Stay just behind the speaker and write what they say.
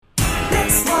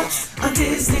watch a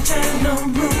Disney Channel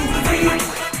movie.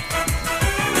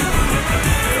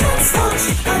 Let's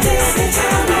watch a Disney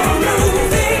Channel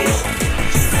movie.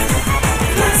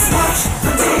 Let's watch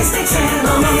a Disney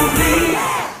Channel movie.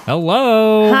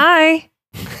 Hello. Hi.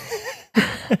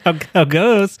 How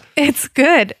goes? It's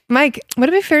good. Mike, would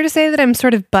it be fair to say that I'm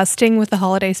sort of busting with the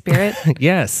holiday spirit?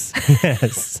 Yes.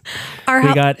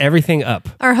 We got everything up.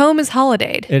 Our home is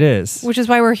holidayed. It is. Which is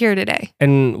why we're here today.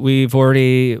 And we've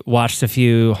already watched a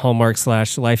few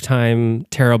Hallmark/Lifetime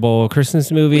terrible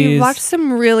Christmas movies. We've watched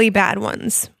some really bad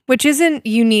ones, which isn't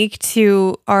unique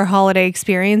to our holiday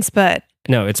experience, but...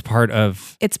 No, it's part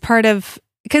of...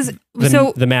 Because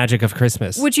the magic of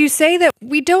Christmas. Would you say that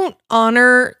we don't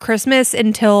honor Christmas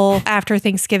until after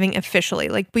Thanksgiving officially?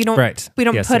 Like we don't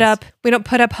put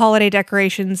up holiday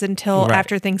decorations until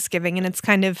after Thanksgiving, and it's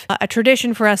kind of a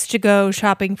tradition for us to go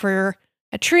shopping for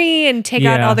a tree and take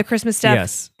out all the Christmas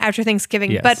stuff after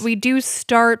Thanksgiving. Yes. But we do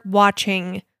start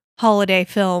watching holiday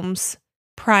films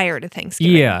prior to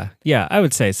Thanksgiving. Yeah, I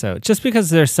would say so. Just because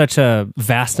there's such a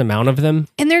vast amount of them.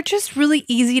 And they're just really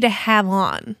easy to have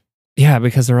on. Yeah,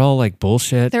 because they're all like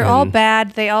bullshit. They're all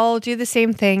bad. They all do the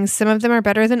same things. Some of them are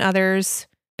better than others.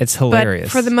 It's hilarious.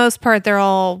 But for the most part, they're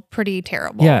all pretty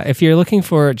terrible. Yeah, if you're looking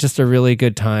for just a really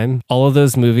good time, all of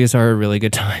those movies are a really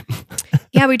good time.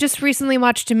 Yeah, we just recently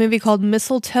watched a movie called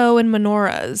Mistletoe and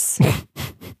Menorahs.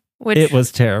 Which it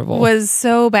was terrible. Was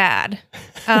so bad.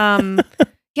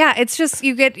 Yeah, it's just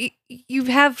you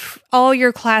have all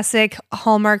your classic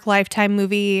Hallmark Lifetime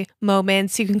movie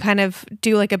moments. You can kind of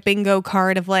do like a bingo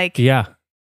card of like,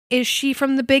 is she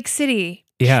from the big city?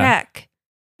 Yeah. Check.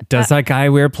 Does that guy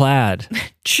wear plaid?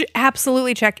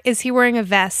 Absolutely check. Is he wearing a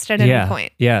vest at any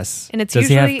point? Yes. And it's Does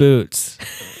he have boots?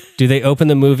 Do they open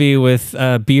the movie with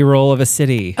B-roll of a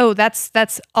city? Oh, that's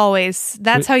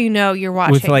how you know you're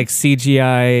watching. With like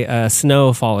CGI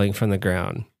snow falling from the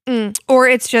ground. Or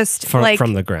it's just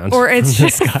from the ground. Or it's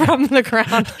just from the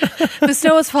ground. The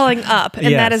snow is falling up,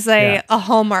 and that is a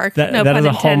hallmark. That is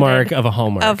a hallmark of a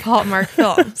Hallmark. Of Hallmark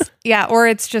films. Yeah, or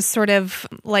it's just sort of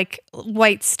like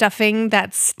white stuffing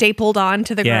that's stapled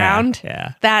onto the ground.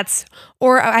 Yeah.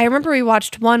 Or I remember we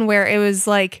watched one where it was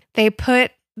like they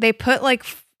put like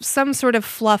some sort of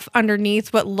fluff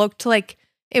underneath what looked like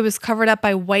it was covered up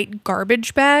by white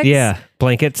garbage bags. Yeah,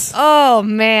 blankets. Oh,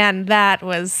 man, that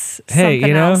was something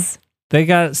else. They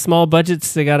got small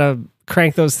budgets. They got to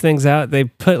crank those things out. They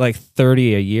put like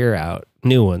 30 a year out,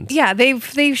 new ones. Yeah,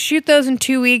 they shoot those in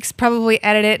 2 weeks, probably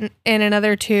edit it in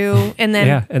another 2, and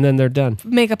then and then they're done.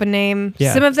 Make up a name.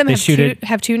 Yeah. Some of them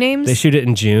have two names. They shoot it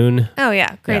in June. Oh,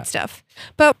 yeah, great stuff.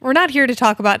 But we're not here to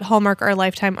talk about Hallmark or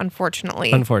Lifetime,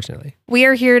 unfortunately. We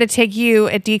are here to take you,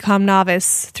 a DCOM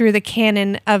novice, through the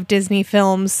canon of Disney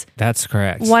films. That's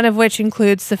correct. One of which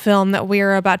includes the film that we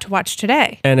are about to watch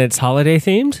today. And it's holiday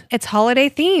themed? It's holiday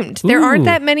themed. There aren't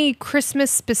that many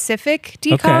Christmas-specific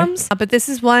DCOMs, but this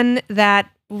is one that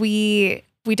we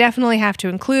definitely have to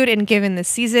include, and given the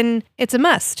season, it's a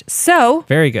must. So,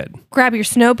 very good. Grab your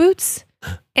snow boots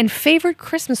and favorite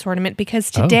Christmas ornament, because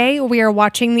today we are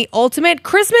watching The Ultimate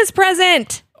Christmas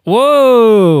Present.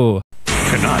 Whoa!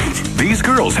 Tonight, these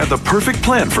girls have the perfect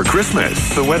plan for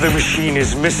Christmas. The weather machine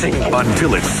is missing.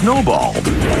 Until it snowballed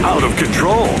out of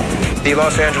control. The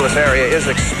Los Angeles area is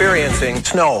experiencing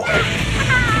snow.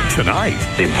 Tonight,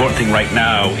 the important thing right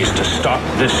now is to stop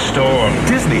this storm.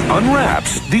 Disney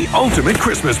unwraps The Ultimate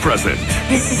Christmas Present.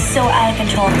 This is so out of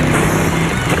control.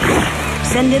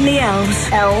 Send in the elves.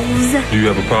 Elves. Do you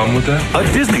have a problem with that?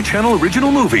 A Disney Channel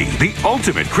original movie, The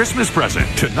Ultimate Christmas Present.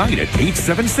 Tonight at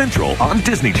 8/7 Central on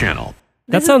Disney Channel.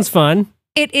 That sounds fun.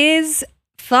 It is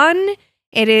fun.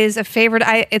 It is a favorite.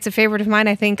 It's a favorite of mine.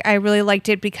 I think I really liked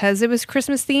it because it was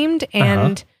Christmas themed.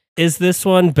 And is this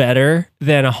one better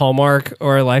than a Hallmark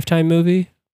or a Lifetime movie?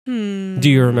 Do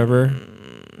you remember?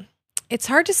 It's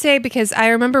hard to say, because I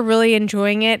remember really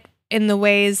enjoying it in the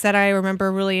ways that I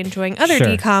remember really enjoying other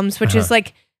DCOMs, which is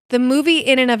like the movie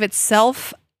in and of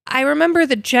itself. I remember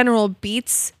the general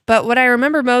beats, but what I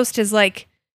remember most is like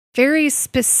very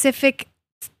specific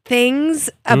things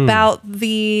about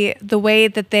the way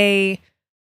that they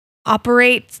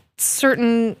operate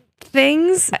certain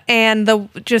things and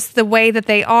the way that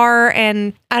they are.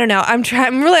 And I don't know,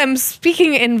 I'm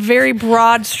speaking in very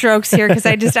broad strokes here, because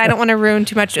I don't want to ruin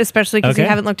too much, especially because you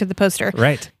haven't looked at the poster.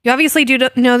 Right. You obviously do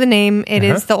know the name. It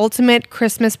is The Ultimate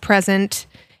Christmas Present.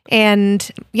 And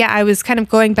yeah, I was kind of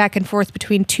going back and forth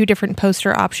between two different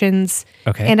poster options.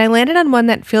 Okay. And I landed on one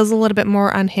that feels a little bit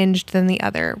more unhinged than the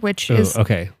other, which is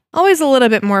always a little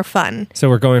bit more fun. So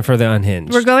we're going for the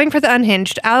unhinged. We're going for the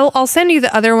unhinged. I'll send you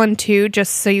the other one too,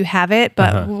 just so you have it,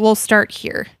 but we'll start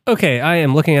here. Okay, I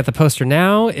am looking at the poster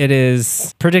now. It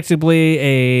is predictably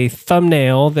a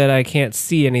thumbnail that I can't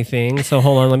see anything. So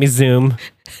hold on, let me zoom.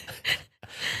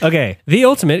 Okay, the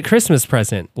ultimate Christmas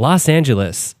present. Los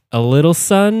Angeles. A little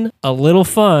sun, a little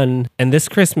fun, and this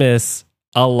Christmas,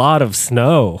 a lot of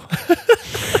snow.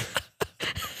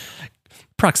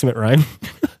 Approximate rhyme.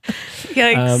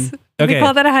 Yikes. Okay. We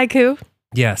call that a haiku?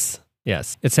 Yes.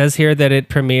 It says here that it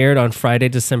premiered on Friday,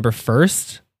 December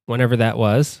 1st, whenever that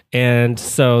was. And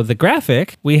so the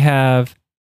graphic, we have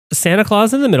Santa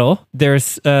Claus in the middle.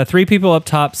 There's 3 people up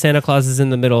top. Santa Claus is in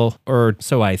the middle, or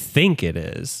so I think it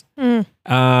is.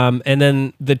 And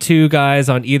then the 2 guys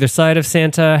on either side of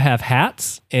Santa have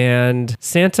hats, and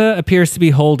Santa appears to be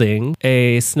holding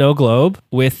a snow globe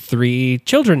with 3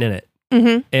 children in it.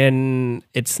 And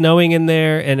it's snowing in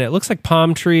there, and it looks like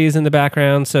palm trees in the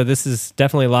background. So this is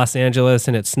definitely Los Angeles,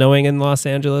 and it's snowing in Los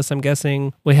Angeles, I'm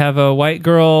guessing. We have a white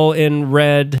girl in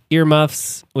red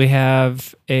earmuffs. We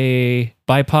have a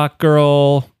BIPOC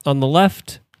girl on the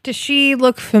left. Does she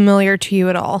look familiar to you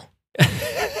at all?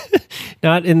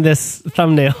 Not in this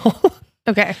thumbnail.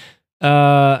 Okay.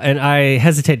 And I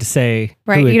hesitate to say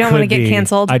right. You don't want to get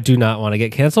canceled. I do not want to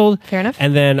get canceled. Fair enough.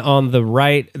 And then on the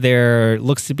right, there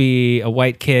looks to be a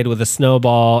white kid with a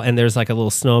snowball, and there's like a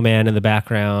little snowman in the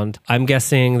background. I'm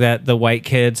guessing that the white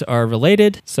kids are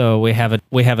related. So we have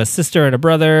a sister and a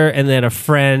brother, and then a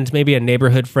friend, maybe a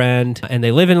neighborhood friend, and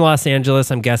they live in Los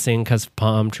Angeles. I'm guessing because of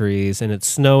palm trees, and it's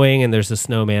snowing, and there's a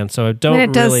snowman. So I don't.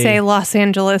 And it does say Los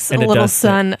Angeles, a little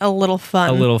sun, a little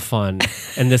fun,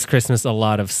 and this Christmas a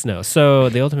lot of snow. So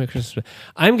the ultimate Christmas.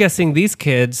 I'm guessing these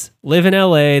kids live in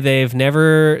LA.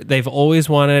 They've always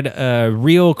wanted a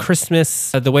real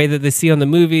Christmas the way that they see on the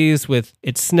movies, with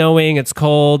it's snowing, it's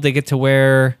cold. They get to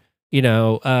wear,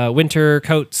 winter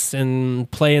coats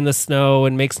and play in the snow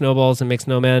and make snowballs and make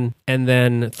snowmen. And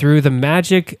then through the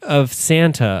magic of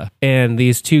Santa and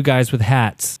these 2 guys with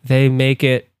hats, they make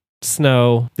it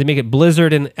snow. They make it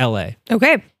blizzard in LA.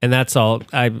 Okay. And that's all.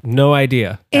 I have no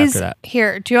idea after that.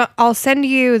 Here, I'll send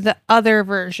you the other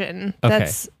version.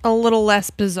 That's a little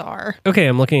less bizarre. Okay,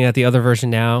 I'm looking at the other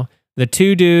version now. The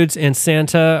 2 dudes and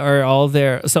Santa are all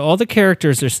there. So all the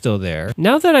characters are still there.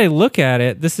 Now that I look at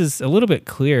it, this is a little bit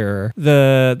clearer.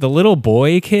 The little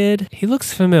boy kid, he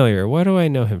looks familiar. Where do I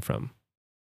know him from?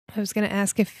 I was going to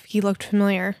ask if he looked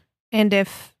familiar, and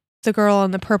if the girl in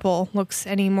the purple looks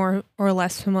any more or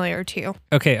less familiar to you.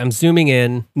 Okay, I'm zooming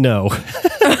in. No.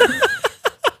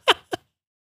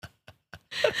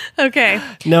 Okay.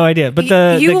 No idea.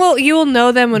 But you will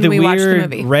know them when we watch the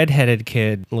movie. The redheaded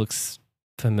kid looks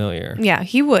familiar. Yeah,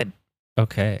 he would.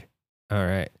 Okay. All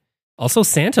right. Also,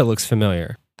 Santa looks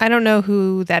familiar. I don't know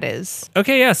who that is.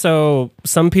 Okay, yeah. So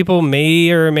some people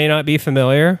may or may not be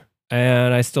familiar.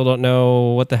 And I still don't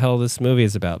know what the hell this movie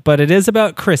is about. But it is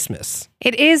about Christmas.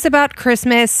 It is about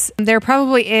Christmas. There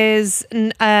probably is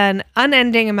an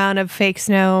unending amount of fake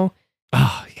snow.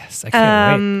 Oh, yes. I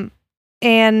can't wait.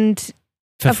 And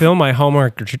fulfill my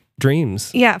Hallmark dreams.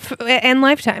 Yeah. And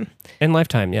Lifetime. And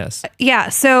Lifetime, yes. Yeah.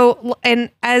 So, and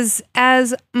as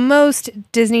most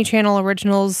Disney Channel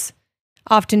originals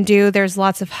often do, there's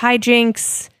lots of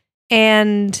hijinks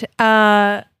and,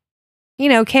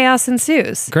 chaos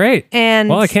ensues. Great. And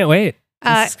well, I can't wait.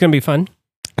 This is going to be fun.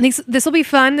 I think this will be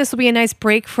fun. This will be a nice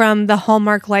break from the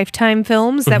Hallmark Lifetime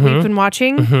films that we've been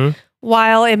watching.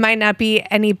 While it might not be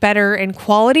any better in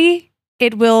quality,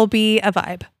 it will be a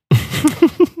vibe.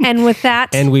 And with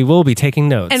that... And we will be taking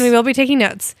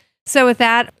notes. So with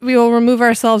that, we will remove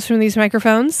ourselves from these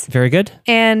microphones. Very good.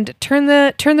 And turn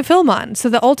the film on. So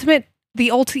the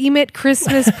ultimate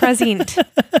Christmas present.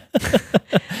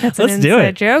 That's an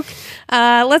inside joke.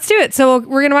 Let's do it. So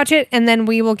we're going to watch it, and then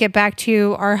we will get back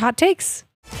to our hot takes.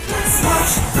 Let's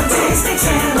watch the Disney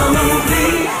Channel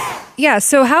movie. Yeah,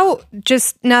 so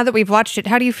just now that we've watched it,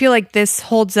 how do you feel like this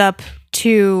holds up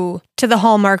to the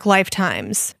Hallmark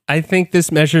Lifetimes? I think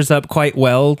this measures up quite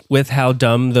well with how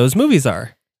dumb those movies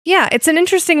are. Yeah, it's an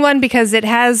interesting one because it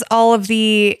has all of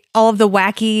the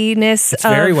wackiness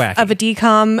of a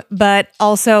DCOM, but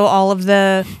also all of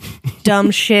the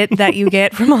dumb shit that you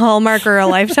get from a Hallmark or a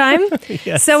Lifetime.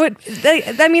 Yes. So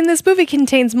this movie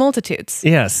contains multitudes.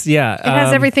 Yes, yeah. It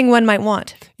has everything one might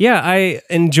want. Yeah, I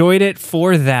enjoyed it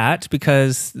for that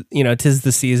because, 'tis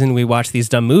the season we watch these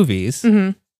dumb movies.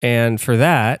 And for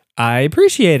that, I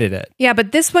appreciated it. Yeah,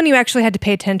 but this one you actually had to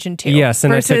pay attention to. Yes,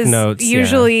 and I took notes.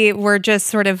 Usually we're just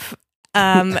sort of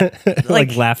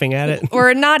like laughing at it,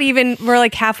 or not even. We're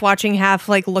like half watching, half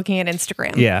like looking at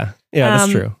Instagram. Yeah,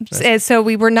 that's true. So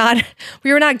we were not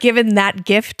given that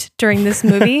gift during this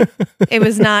movie. It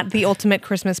was not the ultimate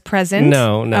Christmas present.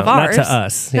 No, of ours. not to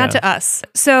us. Not to us.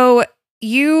 So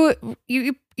you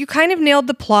kind of nailed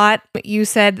the plot. You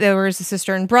said there was a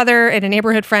sister and brother and a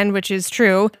neighborhood friend, which is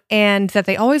true, and that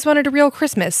they always wanted a real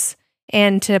Christmas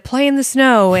and to play in the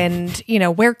snow and,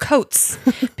 wear coats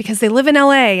because they live in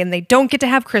LA and they don't get to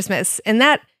have Christmas. And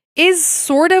that is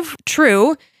sort of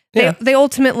true. Yeah. They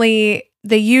ultimately,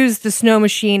 they use the snow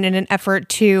machine in an effort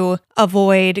to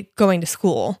avoid going to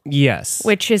school. Yes.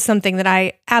 Which is something that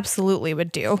I absolutely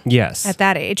would do. Yes. At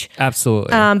that age.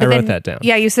 Absolutely. I wrote that down.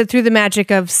 Yeah, you said through the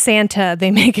magic of Santa,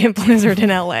 they make it blizzard in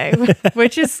LA,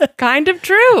 which is kind of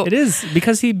true. It is,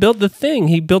 because he built the thing.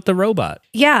 He built the robot.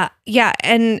 Yeah.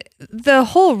 And the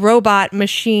whole robot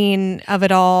machine of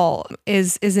it all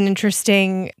is an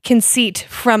interesting conceit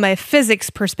from a physics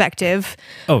perspective.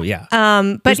 Oh, yeah.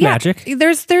 But there's magic.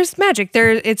 There's magic.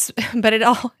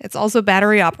 It's also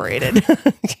battery operated.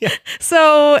 Yeah.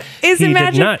 So is it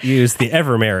magic? He did not use the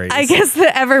Evermarys. I guess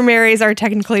the Evermarys are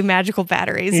technically magical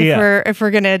batteries if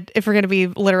we're gonna be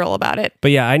literal about it.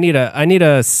 But yeah, I need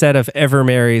a set of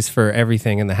Evermarys for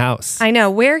everything in the house. I know.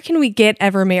 Where can we get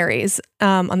Evermarys?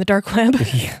 On the dark web?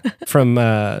 From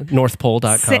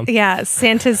northpole.com.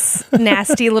 Santa's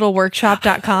nasty little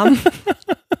workshop.com.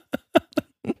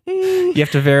 You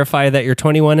have to verify that you're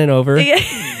 21 and over. Yeah.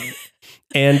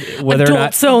 And whether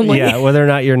Adults or not, only. Yeah, whether or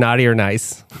not you're naughty or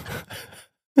nice.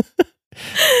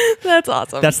 That's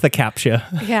awesome. That's the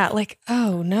CAPTCHA. Yeah, like,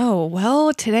 oh no.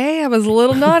 Well, today I was a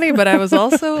little naughty, but I was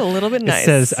also a little bit nice. It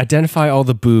says identify all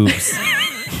the boobs.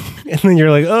 And then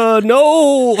you're like, oh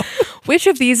no. Which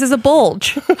of these is a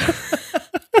bulge?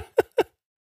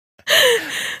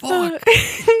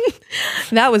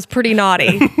 That was pretty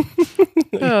naughty.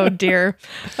 Oh dear.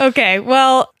 Okay.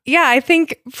 Well, yeah, I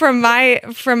think from my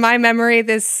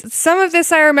memory, some of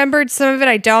this I remembered, some of it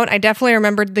I don't. I definitely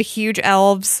remembered the huge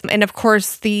elves and of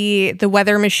course the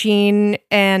weather machine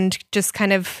and just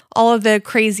kind of all of the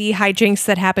crazy hijinks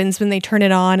that happens when they turn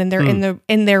it on and they're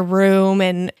in their room,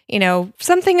 and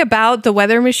something about the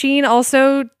weather machine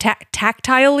also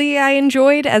tactilely I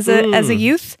enjoyed as a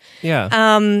youth. Yeah.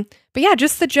 But yeah,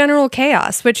 just the general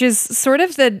chaos, which is sort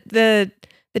of the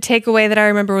takeaway that I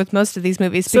remember with most of these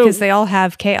movies, because they all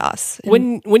have chaos.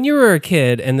 When you were a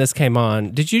kid and this came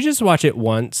on, did you just watch it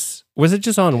once? Was it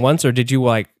just on once, or did you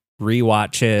like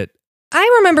rewatch it?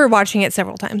 I remember watching it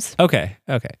several times. Okay.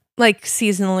 Like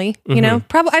seasonally,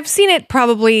 I've seen it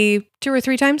probably 2 or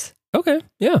 3 times. Okay.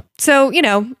 Yeah. So,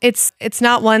 it's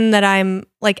not one that I'm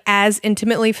like as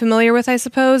intimately familiar with, I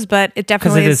suppose, but it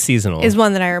definitely is seasonal. Is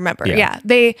one that I remember. Yeah.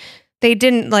 They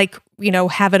didn't like,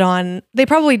 have it on. They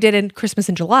probably did in Christmas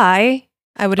in July,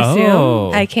 I would assume.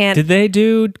 Oh. I can't. Did they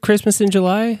do Christmas in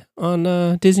July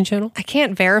on Disney Channel? I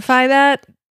can't verify that,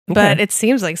 but it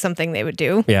seems like something they would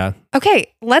do. Yeah.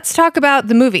 Okay, let's talk about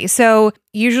the movie. So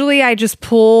usually I just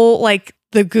pull like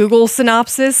the Google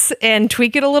synopsis and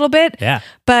tweak it a little bit. Yeah.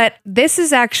 But this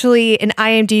is actually an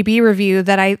IMDb review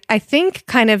that I think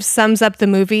kind of sums up the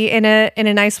movie in a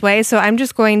nice way. So I'm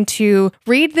just going to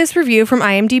read this review from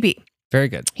IMDb. Very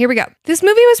good. Here we go. This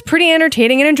movie was pretty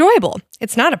entertaining and enjoyable.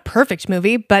 It's not a perfect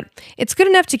movie, but it's good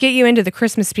enough to get you into the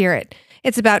Christmas spirit.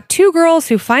 It's about 2 girls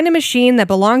who find a machine that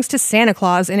belongs to Santa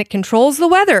Claus and it controls the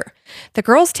weather. The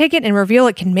girls take it and reveal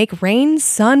it can make rain,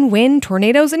 sun, wind,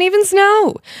 tornadoes, and even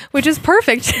snow, which is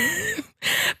perfect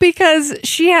because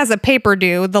she has a paper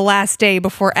due the last day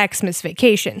before Xmas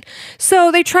vacation. So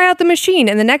they try out the machine,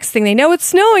 and the next thing they know, it's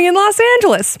snowing in Los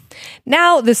Angeles.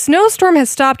 Now, the snowstorm has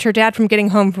stopped her dad from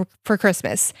getting home for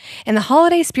Christmas, and the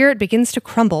holiday spirit begins to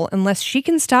crumble unless she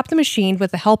can stop the machine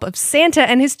with the help of Santa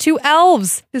and his 2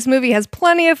 elves. This movie has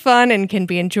plenty of fun and can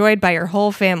be enjoyed by your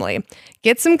whole family.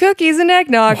 Get some cookies and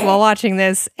eggnog while watching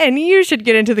this, and you should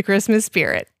get into the Christmas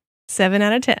spirit. 7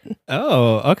 out of 10.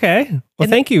 Oh, okay. Well,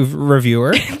 thank you,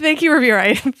 reviewer. Thank you, reviewer.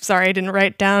 I'm sorry I didn't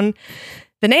write down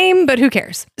the name, but who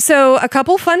cares? So a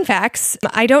couple fun facts.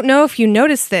 I don't know if you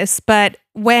noticed this, but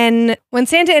when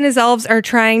Santa and his elves are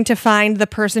trying to find the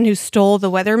person who stole the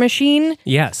weather machine,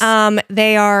 yes,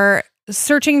 they are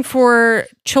searching for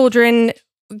children,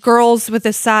 girls with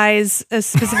a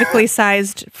specifically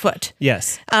sized foot.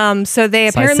 Yes. So they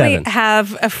apparently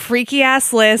have a freaky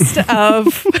ass list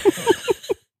of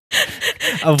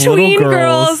tween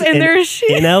girls in their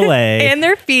in LA and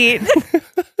their feet.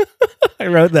 I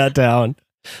wrote that down.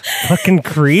 Fucking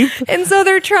creep. And so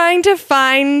they're trying to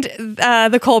find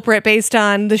the culprit based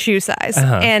on the shoe size.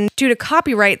 And due to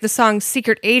copyright, the song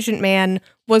Secret Agent Man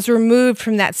was removed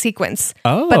from that sequence.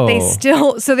 Oh. But they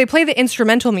still, so they play the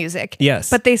instrumental music.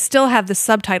 Yes. But they still have the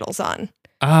subtitles on.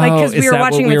 Oh, because we were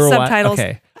watching with subtitles.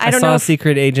 Okay. I don't saw know if,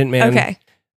 Secret Agent Man okay.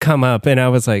 come up, and I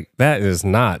was like, that is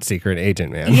not Secret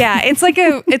Agent Man. Yeah, it's like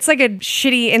a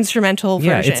shitty instrumental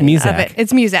version it's Muzak. of it.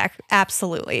 It's Muzak,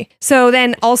 absolutely. So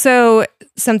then also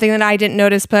something that I didn't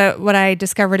notice, but what I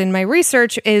discovered in my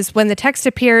research is when the text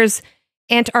appears,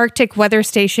 Antarctic Weather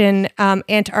Station,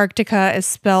 Antarctica is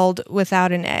spelled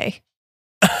without an A.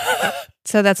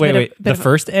 So that's wait, the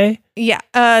first A? Yeah,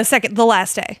 the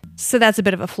last A. So that's a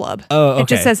bit of a flub. Oh, okay. It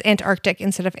just says Antarctic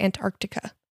instead of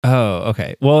Antarctica. Oh,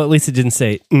 okay. Well, at least it didn't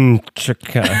say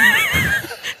Antarctica.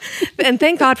 And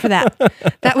thank God for that.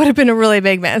 That would have been a really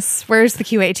big miss. Where's the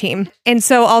QA team? And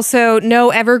so also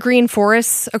no evergreen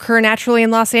forests occur naturally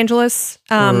in Los Angeles.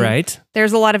 Right.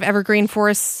 There's a lot of evergreen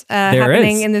forests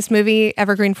happening in this movie.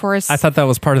 Evergreen forests. I thought that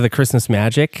was part of the Christmas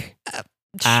magic.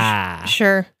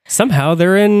 Sure. Somehow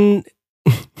they're in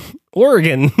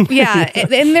Oregon. Yeah.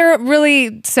 And they're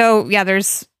really, so yeah,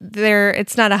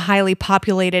 it's not a highly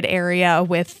populated area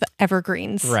with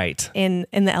evergreens. Right. In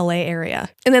the LA area.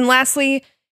 And then lastly,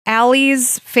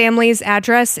 Allie's family's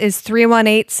address is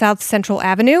 318 South Central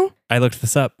Avenue. I looked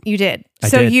this up. You did. I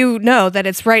So did. you know that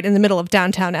it's right in the middle of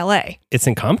downtown LA. It's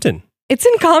in Compton. It's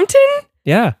in Compton?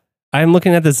 Yeah. I'm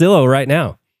looking at the Zillow right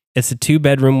now. It's a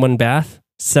 2-bedroom, 1-bath,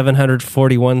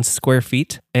 741 square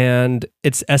feet, and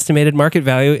its estimated market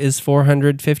value is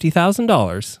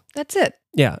 $450,000. That's it.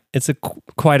 Yeah. It's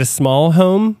quite a small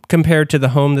home compared to the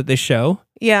home that they show.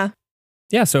 Yeah.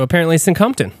 Yeah. So apparently it's in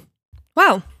Compton.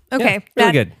 Wow. Okay. Yeah,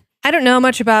 really good. I don't know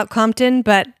much about Compton,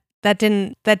 but that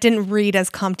didn't read as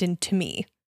Compton to me.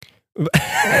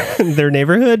 Their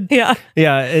neighborhood? Yeah.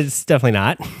 Yeah, it's definitely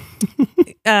not.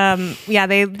 Yeah,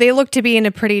 they look to be in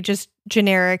a pretty just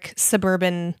generic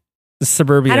suburbia.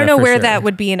 Suburbia. I don't know for where sure. that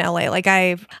would be in LA. Like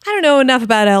I don't know enough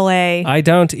about LA I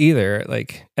don't either.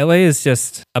 Like LA is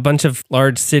just a bunch of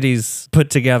large cities put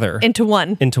together into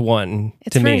one.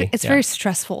 It's very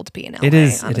stressful to be in LA. It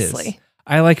is. Honestly. It is.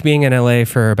 I like being in LA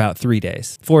for about 3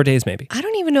 days, 4 days maybe. I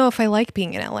don't even know if I like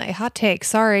being in LA. Hot take.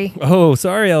 Sorry. Oh,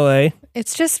 sorry, LA.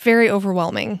 It's just very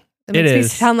overwhelming. It makes me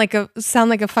is. sound like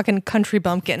a fucking country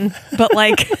bumpkin. But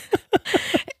like,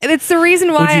 it's the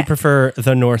reason why. Would you prefer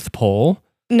the North Pole?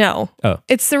 No. Oh.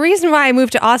 It's the reason why I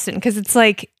moved to Austin, because it's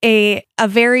like a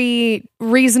very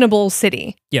reasonable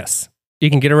city. Yes.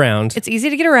 You can get around. It's easy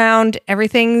to get around.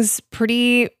 Everything's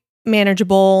pretty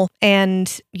manageable.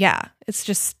 And yeah, it's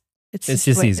just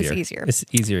easier. It's easier. It's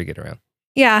easier to get around.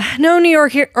 Yeah. No New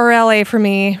York or LA for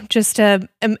me. Just a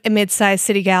mid-sized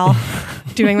city gal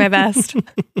doing my best.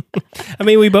 I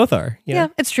mean, we both are. Yeah,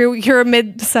 it's true. You're a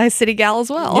mid-sized city gal as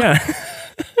well. Yeah.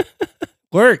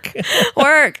 Work.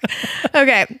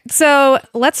 Okay, so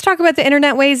let's talk about the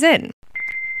internet weighs in.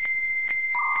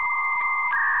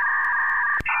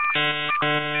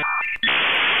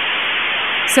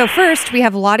 So first, we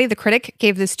have Lottie the critic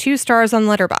gave this 2 stars on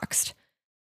Letterboxd.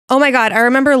 Oh my God, I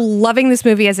remember loving this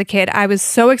movie as a kid. I was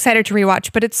so excited to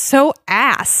rewatch, but it's so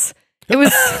ass. It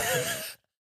was...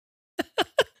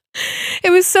 It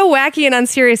was so wacky and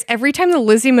unserious. Every time the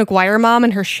Lizzie McGuire mom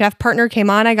and her chef partner came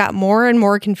on, I got more and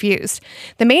more confused.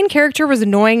 The main character was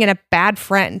annoying and a bad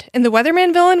friend, and the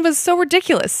weatherman villain was so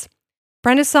ridiculous.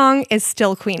 Brenda Song is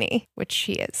still Queenie, which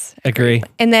she is. Agree.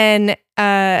 And then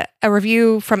a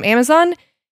review from Amazon.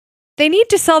 They need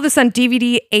to sell this on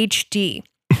DVD HD.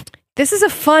 This is a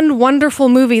fun, wonderful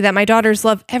movie that my daughters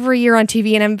love every year on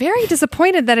TV, and I'm very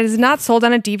disappointed that it is not sold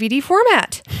on a DVD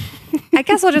format. I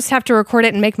guess I'll just have to record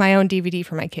it and make my own DVD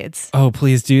for my kids. Oh,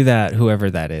 please do that,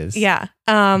 whoever that is. Yeah.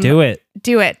 Do it.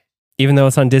 Even though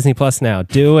it's on Disney Plus now,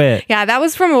 do it. Yeah, that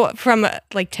was from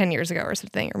like 10 years ago or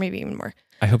something, or maybe even more.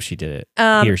 I hope she did it.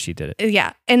 He or she did it.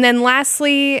 Yeah. And then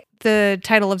lastly, the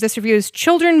title of this review is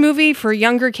Children Movie for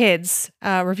Younger Kids,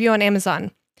 review on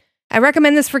Amazon. I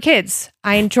recommend this for kids.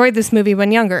 I enjoyed this movie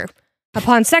when younger.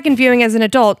 Upon second viewing as an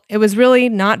adult, it was really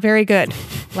not very good.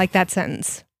 Like that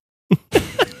sentence.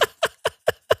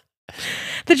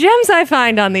 The gems I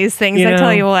find on these things, I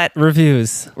tell you what.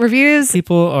 Reviews.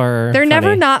 People are They're funny.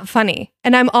 never not funny.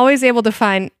 And I'm always able to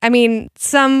find, I mean,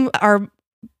 some are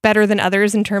better than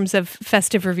others in terms of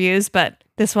festive reviews, but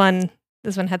this one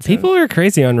had some. People are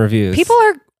crazy on reviews. People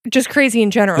are just crazy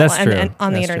in general. That's true. And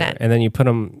on the That's internet. True. And then you put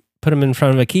them in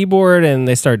front of a keyboard and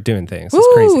they start doing things. It's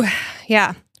Ooh, crazy.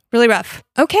 Yeah, really rough.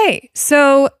 Okay,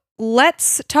 so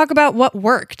let's talk about what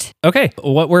worked. Okay,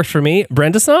 what worked for me?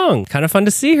 Brenda Song. Kind of fun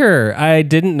to see her. I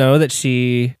didn't know that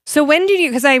she... So when did you...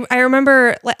 Because I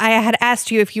remember I had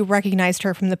asked you if you recognized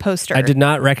her from the poster. I did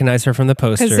not recognize her from the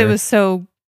poster. Because it was so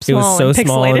It was so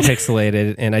small and pixelated.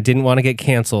 pixelated, and I didn't want to get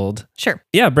canceled. Sure.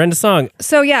 Yeah, Brenda Song.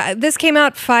 So yeah, this came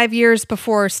out 5 years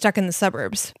before Stuck in the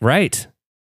Suburbs. Right.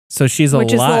 So she's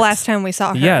which is the last time we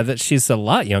saw her. Yeah, that she's a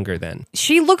lot younger then.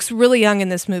 She looks really young in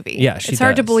this movie. Yeah, she It's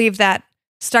hard to does. believe that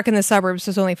Stuck in the Suburbs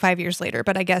was only 5 years later,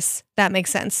 but I guess that makes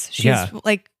sense. She's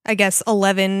like, I guess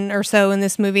 11 or so in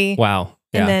this movie. Wow.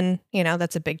 Yeah. And then, you know,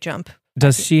 that's a big jump.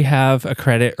 Does she have a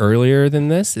credit earlier than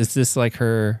this? Is this like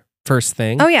her first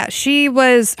thing? Oh yeah,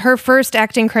 her first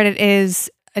acting credit is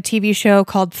a TV show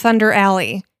called Thunder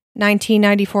Alley,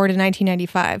 1994 to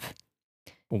 1995.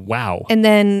 Wow. And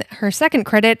then her second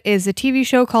credit is a TV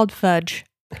show called Fudge.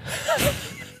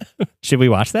 Should we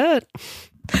watch that?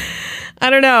 I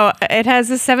don't know. It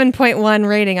has a 7.1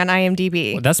 rating on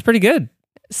IMDb. Well, that's pretty good.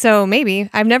 So maybe.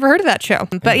 I've never heard of that show.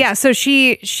 But yeah, so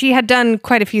she had done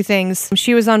quite a few things.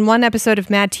 She was on one episode of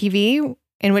Mad TV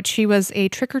in which she was a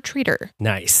trick-or-treater.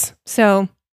 Nice. So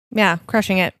yeah,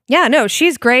 crushing it. Yeah, no,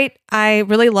 she's great. I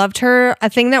really loved her. A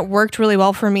thing that worked really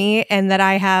well for me and that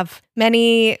I have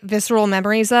many visceral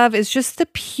memories of is just the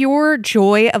pure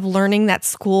joy of learning that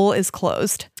school is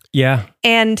closed. Yeah.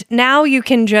 And now you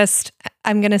can just,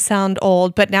 I'm going to sound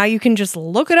old, but now you can just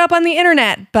look it up on the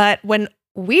internet. But when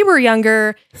we were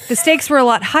younger, the stakes were a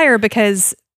lot higher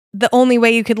because the only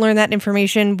way you could learn that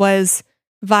information was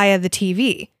via the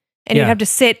TV. And you have to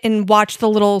sit and watch the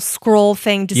little scroll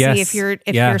thing to see if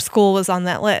your school was on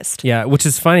that list. Yeah, which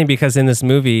is funny because in this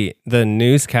movie, the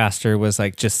newscaster was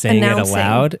like just saying it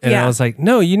aloud. And I was like,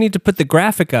 no, you need to put the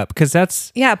graphic up because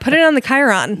that's... Yeah, put it on the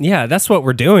Chiron. Yeah, that's what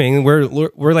we're doing.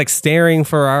 We're like staring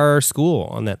for our school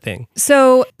on that thing.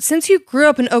 So since you grew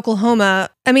up in Oklahoma,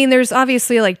 I mean, there's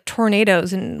obviously like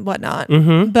tornadoes and whatnot.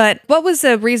 Mm-hmm. But what was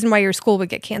the reason why your school would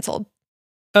get canceled?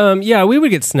 Yeah, we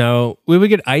would get snow. We would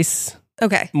get ice.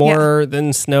 Okay. More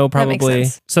than snow, probably. That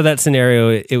makes sense. So that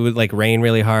scenario, it would like rain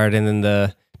really hard, and then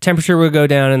the temperature would go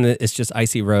down, and it's just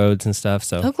icy roads and stuff.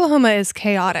 So Oklahoma is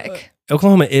chaotic.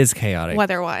 Oklahoma is chaotic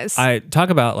Weather-wise. I talk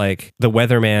about like the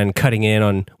weatherman cutting in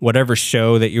on whatever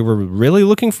show that you were really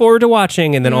looking forward to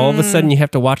watching, and then all of a sudden you have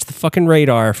to watch the fucking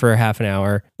radar for half an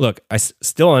hour. Look, I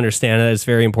still understand that it's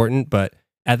very important, but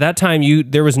at that time,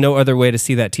 there was no other way to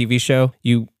see that TV show.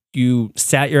 You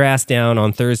sat your ass down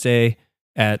on Thursday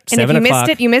at 7 o'clock. And if you missed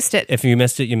it, you missed it. If you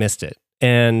missed it, you missed it.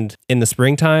 And in the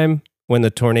springtime, when the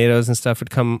tornadoes and stuff would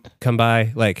come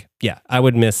by, like, yeah, I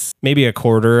would miss maybe a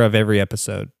quarter of every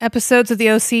episode. Episodes of the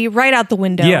OC right out the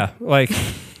window. Yeah, like,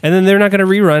 and then they're not going to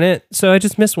rerun it, so I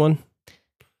just missed one.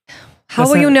 How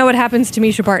will you know what happens to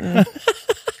Misha Barton?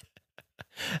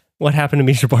 What happened to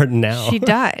Misha Barton now? She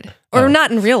died. Or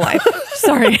not in real life.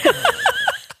 Sorry.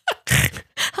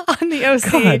 On the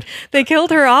OC, God. They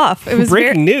killed her off. It was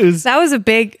breaking news. That was a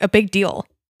big deal.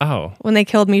 Oh, when they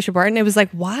killed Misha Barton, it was like,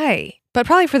 why? But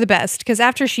probably for the best, because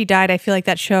after she died, I feel like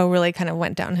that show really kind of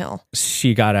went downhill.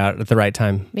 She got out at the right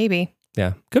time. Maybe.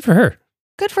 Yeah, good for her.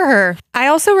 Good for her. I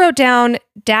also wrote down,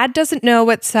 Dad doesn't know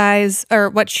what size or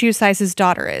what shoe size his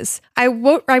daughter is. I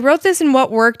wrote this in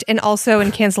what worked and also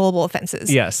in cancelable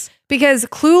offenses. Yes. Because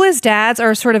clueless dads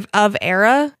are sort of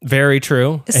era. Very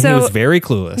true. And So- he was very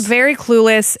clueless. Very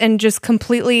clueless and just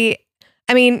completely,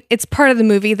 I mean, it's part of the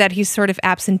movie that he's sort of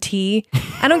absentee.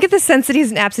 I don't get the sense that he's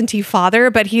an absentee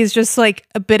father, but he's just like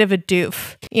a bit of a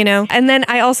doof, you know? And then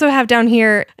I also have down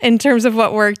here, in terms of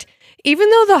what worked, even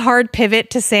though the hard pivot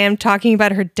to Sam talking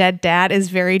about her dead dad is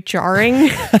very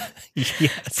jarring,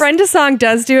 Yes. Brenda Song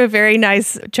does do a very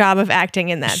nice job of acting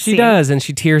in that scene. She does, and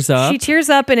she tears up. She tears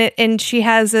up in it, and she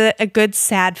has a good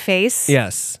sad face.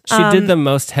 Yes. She did the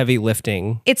most heavy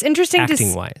lifting. It's interesting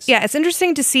acting-wise. Yeah, it's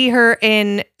interesting to see her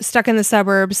in Stuck in the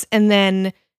Suburbs and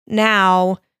then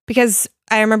now, because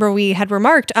I remember we had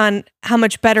remarked on how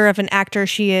much better of an actor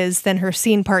she is than her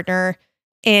scene partner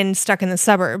in Stuck in the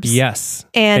Suburbs. Yes.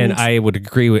 And I would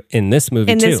agree in this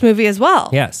movie, in too. this movie as well.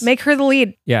 Yes. Make her the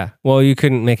lead. Yeah. Well, you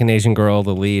couldn't make an Asian girl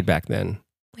the lead back then.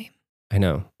 Lame. I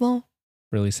know. Well,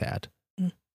 Really sad.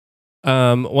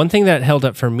 One thing that held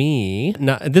up for me,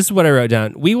 this is what I wrote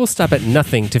down. We will stop at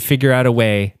nothing to figure out a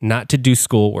way not to do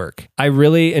schoolwork. I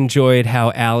really enjoyed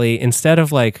how Allie, instead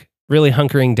of like really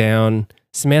hunkering down,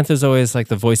 Samantha's always like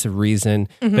the voice of reason,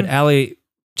 but Allie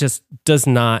just does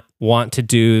not want to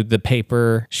do the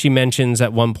paper. She mentions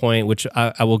at one point, which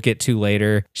I will get to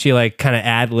later, she like kind of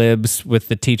ad-libs with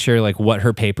the teacher like what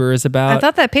her paper is about. I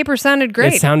thought that paper sounded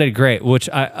great. It sounded great, which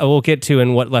I will get to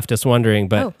and what left us wondering.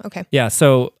 But oh, okay. Yeah,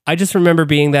 so I just remember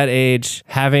being that age,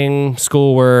 having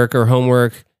schoolwork or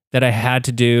homework that I had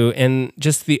to do, and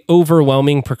just the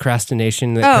overwhelming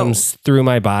procrastination that comes through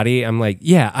my body. I'm like,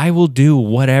 yeah, I will do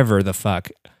whatever the fuck.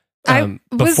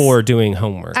 before doing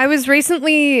homework. I was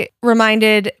recently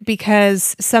reminded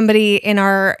because somebody in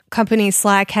our company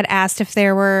Slack had asked if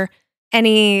there were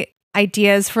any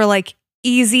ideas for like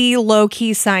easy,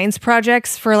 low-key science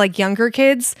projects for like younger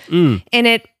kids. And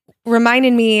it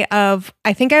reminded me of,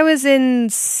 I think I was in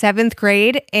 7th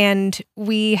grade and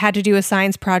we had to do a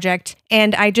science project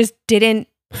and I just didn't,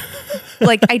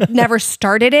 like I never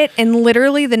started it. And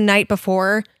literally the night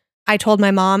before I told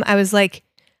my mom, I was like,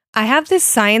 I have this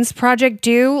science project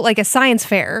due, like a science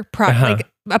fair, like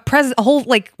a whole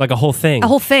thing.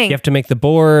 You have to make the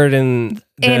board and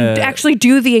actually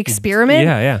do the experiment.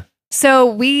 Yeah. So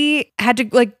we had to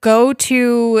like go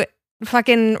to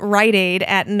fucking Rite Aid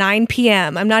at 9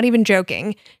 p.m. I'm not even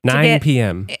joking. 9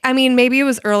 p.m. I mean, maybe it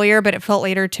was earlier, but it felt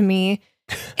later to me.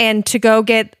 And to go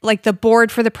get like the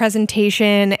board for the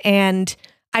presentation, and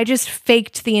I just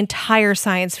faked the entire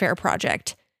science fair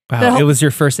project. Wow, it was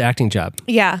your first acting job.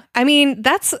 Yeah. I mean,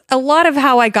 that's a lot of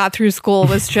how I got through school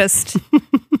was just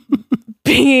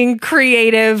being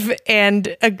creative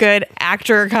and a good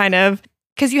actor, kind of.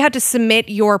 Because you had to submit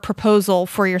your proposal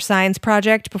for your science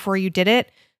project before you did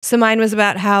it. So mine was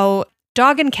about how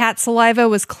dog and cat saliva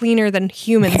was cleaner than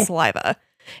human saliva.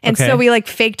 And so we like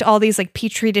faked all these like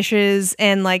petri dishes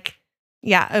and like,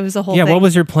 yeah, it was a whole thing. Yeah, what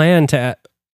was your plan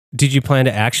did you plan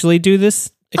to actually do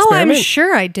this experiment? Oh, I'm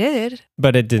sure I did.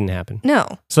 But it didn't happen. No.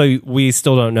 So we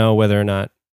still don't know whether or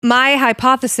not. My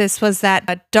hypothesis was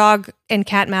that dog and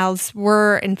cat mouths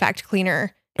were in fact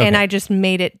cleaner. Okay. And I just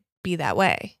made it be that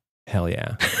way. Hell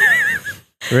yeah.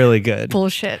 Really good.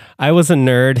 Bullshit. I was a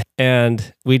nerd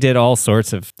and we did all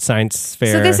sorts of science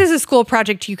fair. So this is a school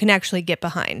project you can actually get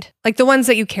behind. Like the ones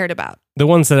that you cared about. The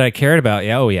ones that I cared about.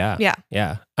 Yeah. Oh yeah. Yeah.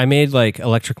 Yeah. I made like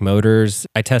electric motors.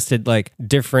 I tested like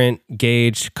different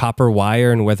gauge copper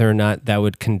wire and whether or not that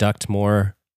would conduct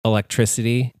more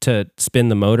electricity to spin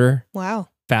the motor. Wow.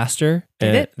 Faster.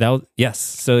 Did it? Yes.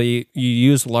 So you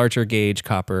use larger gauge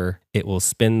copper. It will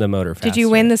spin the motor faster. Did you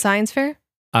win the science fair?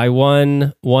 I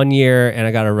won 1 year and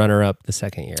I got a runner-up the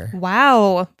second year.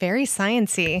 Wow. Very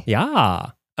sciencey.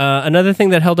 Yeah. Another thing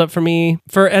that held up for me,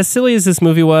 for as silly as this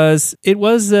movie was, it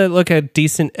was a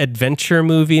decent adventure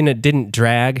movie and it didn't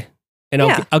drag. And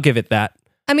I'll give it that.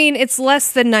 I mean, it's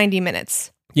less than 90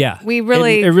 minutes. Yeah. We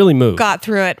really, it really moved. Got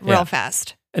through it real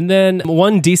fast. And then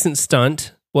one decent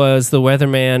stunt was the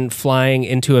weatherman flying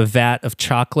into a vat of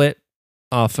chocolate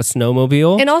off a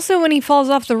snowmobile. And also when he falls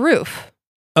off the roof.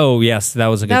 Oh, yes. That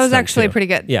was a good stunt. That was actually too. Pretty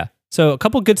good. Yeah. So a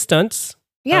couple good stunts.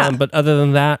 Yeah. But other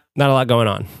than that, not a lot going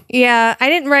on. Yeah. I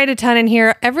didn't write a ton in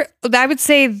here. I would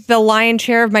say the lion's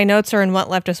share of my notes are in what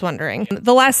left us wondering.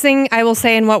 The last thing I will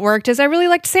say in what worked is I really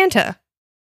liked Santa.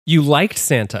 You liked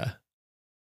Santa?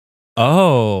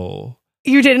 Oh.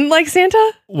 You didn't like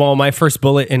Santa? Well, my first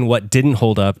bullet in what didn't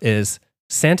hold up is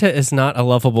Santa is not a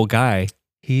lovable guy.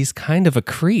 He's kind of a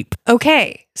creep.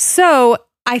 Okay. So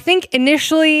I think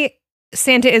initially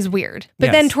Santa is weird,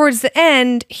 but then towards the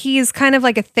end, he's kind of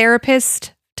like a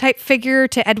therapist type figure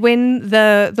to Edwin,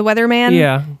 the weatherman.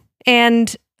 Yeah.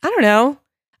 And I don't know.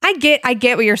 I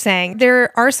get what you're saying.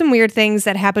 There are some weird things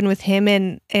that happen with him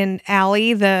and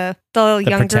Allie, the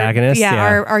younger protagonist.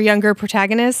 Yeah. Our younger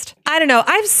protagonist. I don't know.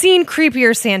 I've seen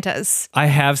creepier Santas. I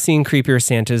have seen creepier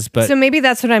Santas, but so maybe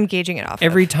that's what I'm gauging it off.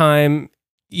 Every time,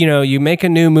 you make a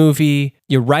new movie,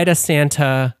 you write a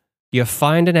Santa, you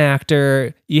find an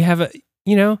actor, you have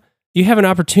an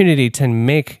opportunity to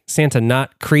make Santa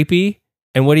not creepy.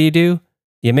 And what do?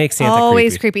 You make Santa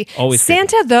always creepy. Always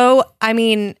Santa, creepy. though, I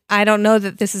mean, I don't know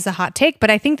that this is a hot take, but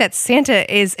I think that Santa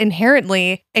is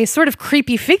inherently a sort of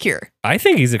creepy figure. I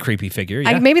think he's a creepy figure.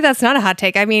 Yeah. Maybe that's not a hot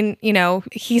take. I mean,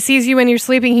 he sees you when you're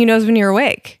sleeping. He knows when you're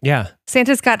awake. Yeah.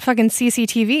 Santa's got fucking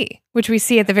CCTV, which we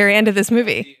see at the very end of this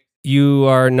movie. You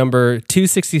are number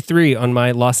 263 on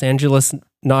my Los Angeles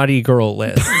naughty girl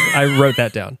list. I wrote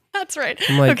that down. That's right.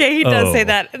 Like, okay, he does say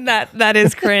that. That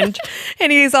is cringe.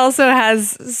 And he's also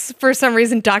has, for some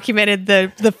reason, documented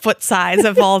the foot size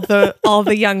of all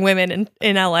the young women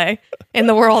in LA, in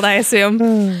the world, I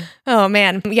assume. Oh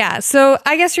man, yeah. So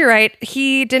I guess you're right.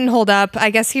 He didn't hold up.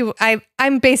 I guess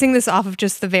I'm basing this off of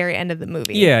just the very end of the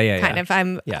movie. Yeah. Kind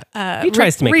of. He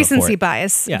tries to make recency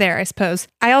bias there, I suppose.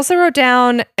 I also wrote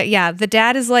down. The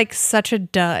dad is like such a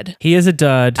dud. He is a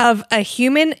dud of a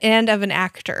human and of an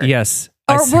actor. Yes.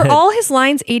 Were all his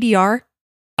lines ADR?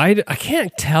 I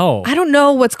can't tell. I don't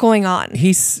know what's going on.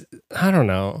 I don't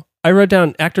know. I wrote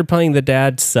down actor playing the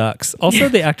dad sucks. Also,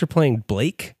 the actor playing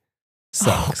Blake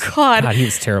sucks. Oh, God, he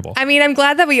was terrible. I mean, I'm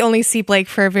glad that we only see Blake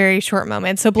for a very short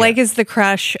moment. So Blake is the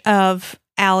crush of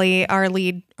Allie, our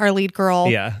lead girl.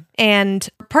 Yeah. And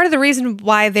part of the reason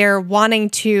why they're wanting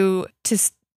to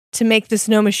make the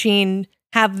snow machine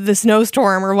have the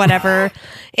snowstorm or whatever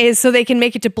is so they can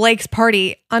make it to Blake's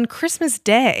party on Christmas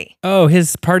Day. Oh,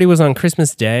 his party was on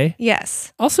Christmas Day?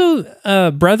 Yes.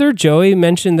 Also, brother Joey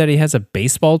mentioned that he has a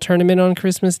baseball tournament on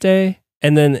Christmas Day,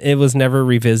 and then it was never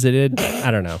revisited.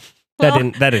 I don't know. That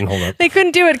didn't hold up. They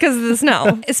couldn't do it because of the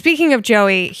snow. Speaking of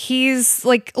Joey, he's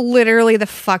like literally the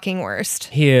fucking worst.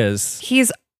 He is.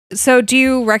 So do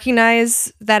you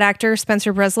recognize that actor,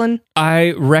 Spencer Breslin?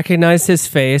 I recognize his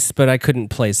face, but I couldn't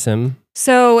place him.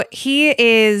 So he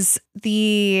is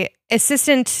the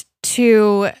assistant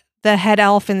to the head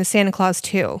elf in the Santa Claus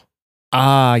 2.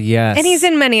 Ah, yes. And he's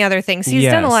in many other things. He's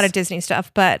done a lot of Disney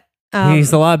stuff, but...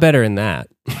 he's a lot better in that.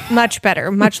 Much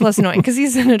better, much less annoying, because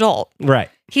he's an adult. Right.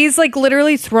 He's like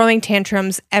literally throwing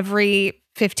tantrums every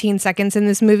 15 seconds in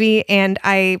this movie, and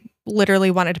I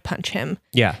literally wanted to punch him.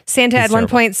 Yeah. Santa at one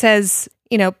point says,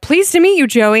 you know, pleased to meet you,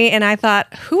 Joey. And I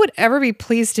thought, who would ever be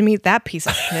pleased to meet that piece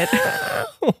of shit?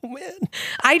 Oh, man.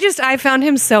 I found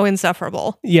him so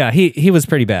insufferable. Yeah, he was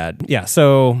pretty bad. Yeah,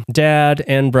 so dad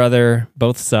and brother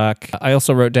both suck. I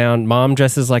also wrote down mom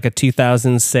dresses like a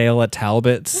 2000s sale at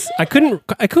Talbot's. I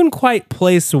couldn't quite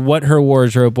place what her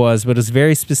wardrobe was, but it was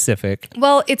very specific.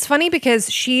 Well, it's funny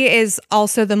because she is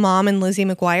also the mom in Lizzie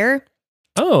McGuire.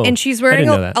 Oh, and she's wearing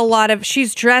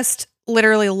she's dressed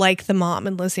literally like the mom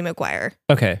in Lizzie McGuire.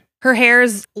 Okay. Her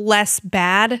hair's less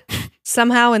bad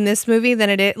somehow in this movie than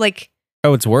it is like.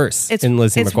 Oh, it's worse in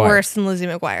Lizzie McGuire. It's worse than Lizzie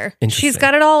McGuire. She's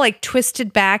got it all like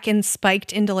twisted back and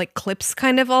spiked into like clips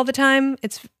kind of all the time.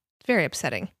 It's very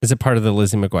upsetting. Is it part of the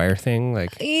Lizzie McGuire thing? Like,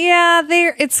 yeah,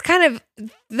 it's kind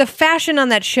of the fashion on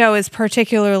that show is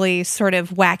particularly sort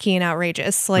of wacky and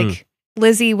outrageous. Like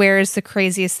Lizzie wears the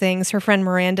craziest things. Her friend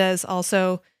Miranda is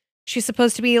also, she's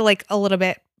supposed to be like a little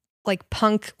bit like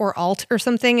punk or alt or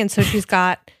something. And so she's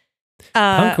got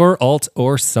punk or alt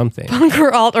or something. Punk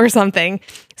or alt or something.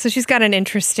 So she's got an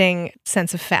interesting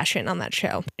sense of fashion on that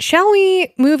show. Shall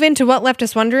we move into what left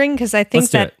us wondering? Because I think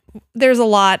that there's a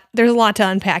lot to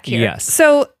unpack here. Yes.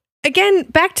 So again,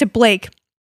 back to Blake.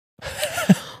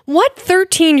 What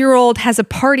 13-year-old has a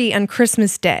party on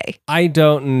Christmas Day? I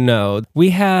don't know.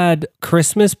 We had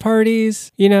Christmas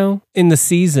parties, you know, in the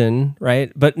season,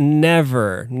 right? But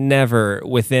never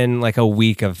within like a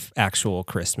week of actual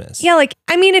Christmas. Yeah, like,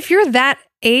 I mean, if you're that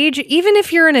age, even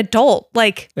if you're an adult,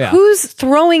 like, who's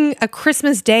throwing a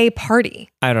Christmas Day party?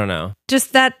 I don't know.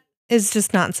 That is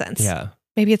just nonsense. Yeah.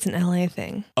 Maybe it's an LA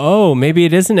thing. Oh, maybe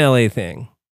it is an LA thing.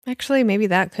 Actually, maybe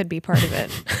that could be part of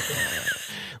it.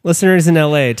 Listeners in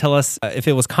LA, tell us if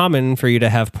it was common for you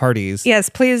to have parties. Yes,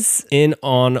 please. In,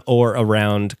 on, or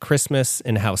around Christmas,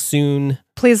 and how soon.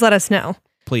 Please let us know.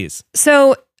 Please.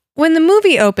 So when the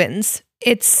movie opens,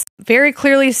 it's very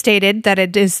clearly stated that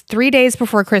it is 3 days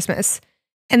before Christmas.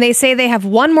 And they say they have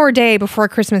one more day before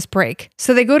Christmas break.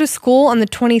 So they go to school on the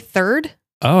 23rd.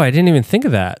 Oh, I didn't even think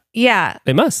of that. Yeah.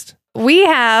 They must. We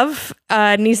have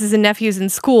nieces and nephews in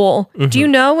school. Mm-hmm. Do you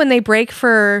know when they break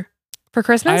for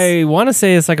Christmas? I want to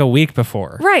say it's like a week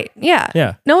before. Right. Yeah.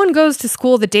 Yeah. No one goes to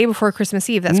school the day before Christmas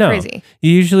Eve. That's crazy.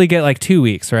 You usually get like 2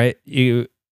 weeks, right?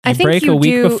 I think break a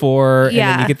week before, and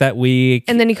then you get that week.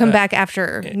 And then you come back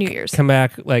after New Year's. Come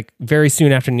back like very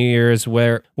soon after New Year's,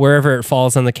 wherever it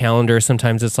falls on the calendar.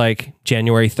 Sometimes it's like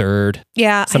January 3rd.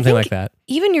 Yeah. Something like that.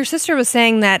 Even your sister was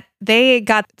saying that they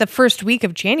got the first week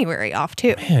of January off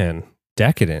too. Man,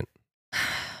 decadent.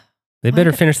 They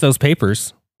better finish those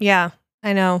papers. Yeah,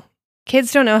 I know.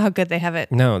 Kids don't know how good they have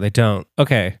it. No, they don't.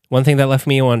 Okay, one thing that left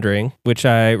me wondering, which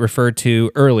I referred to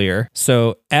earlier.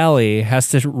 So Allie has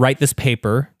to write this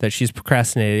paper that she's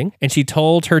procrastinating, and she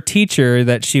told her teacher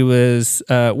that she was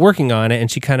working on it, and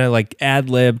she kind of like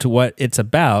ad-libbed what it's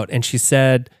about, and she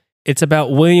said it's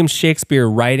about William Shakespeare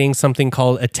writing something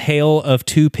called A Tale of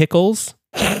Two Pickles.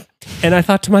 And I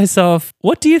thought to myself,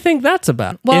 what do you think that's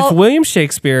about? Well, if William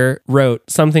Shakespeare wrote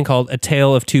something called A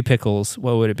Tale of Two Pickles,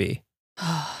 what would it be?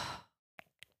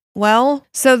 Well,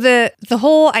 so the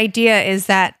whole idea is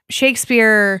that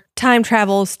Shakespeare time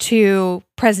travels to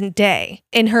present day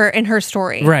in her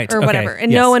story, right? Or whatever,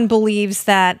 and no one believes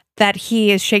that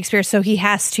he is Shakespeare, so he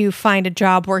has to find a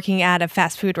job working at a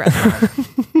fast food restaurant.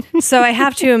 So I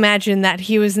have to imagine that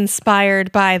he was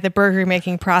inspired by the burger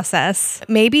making process.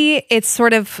 Maybe it's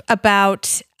sort of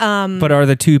about. But are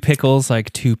the two pickles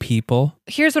like two people?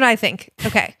 Here's what I think.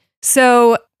 Okay,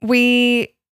 so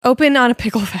we open on a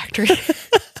pickle factory.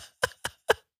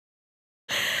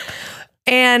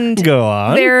 And go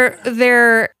on.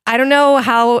 They're I don't know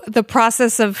how the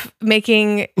process of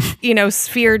making,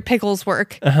 sphered pickles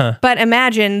work. Uh-huh. But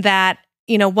imagine that,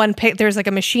 there's like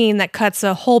a machine that cuts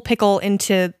a whole pickle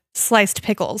into sliced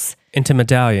pickles. Into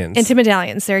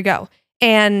medallions. There you go.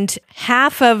 and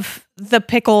half of the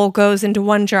pickle goes into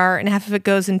one jar and half of it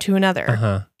goes into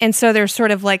another. And so there's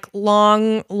sort of like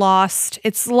long lost.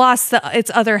 It's lost its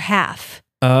other half.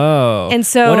 Oh. And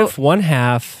so what if one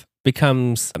half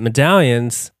becomes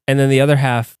medallions and then the other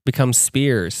half becomes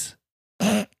spears?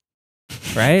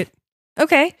 Right?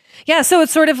 Okay. Yeah. So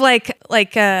it's sort of like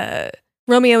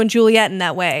Romeo and Juliet in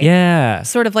that way. Yeah.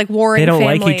 Sort of like warring families. They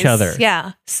don't families. like each other.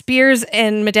 Yeah. Spears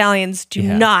and medallions do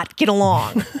not get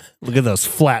along. Look at those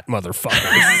flat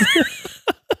motherfuckers.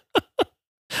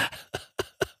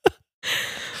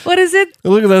 What is it?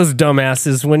 Look at those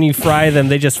dumbasses. When you fry them,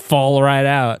 they just fall right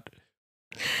out.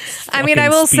 I mean, I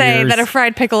will say that a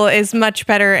fried pickle is much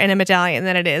better in a medallion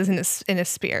than it is in a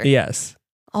spear. Yes.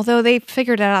 Although they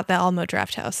figured it out at the Alamo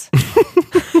Draft House.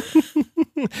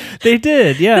 They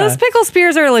did, yeah. Those pickle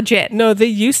spears are legit. No, they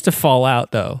used to fall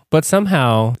out, though. But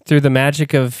somehow, through the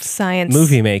magic of science,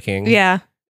 movie making. Yeah.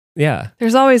 Yeah.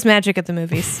 There's always magic at the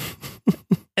movies.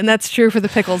 And that's true for the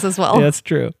pickles as well. Yeah, that's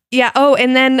true. Yeah. Oh,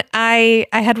 and then I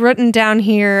had written down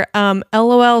here,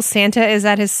 LOL, Santa is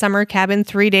at his summer cabin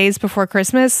 3 days before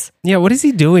Christmas. Yeah, what is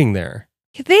he doing there?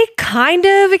 They kind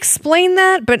of explain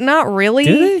that, but not really.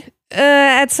 Do they?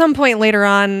 At some point later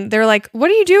on, they're like,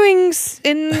 what are you doing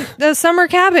in the summer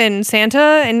cabin,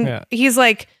 Santa? And he's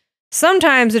like,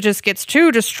 sometimes it just gets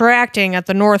too distracting at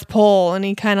the North Pole. And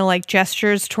he kind of like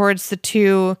gestures towards the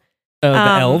two the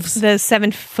elves? The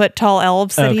 7 foot tall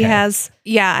elves that he has.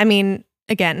 Yeah, I mean,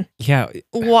 again. Yeah.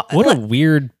 What a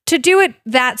weird... To do it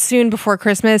that soon before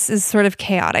Christmas is sort of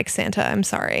chaotic, Santa. I'm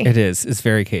sorry. It is. It's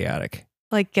very chaotic.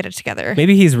 Like, get it together.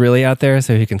 Maybe he's really out there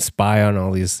so he can spy on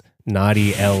all these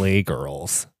naughty LA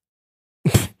girls.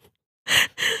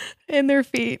 And their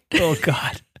feet. Oh,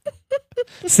 God.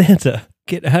 Santa,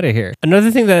 get out of here.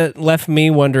 Another thing that left me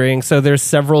wondering, so there's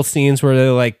several scenes where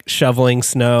they're like shoveling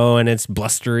snow and it's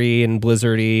blustery and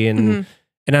blizzardy and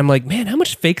I'm like, man, how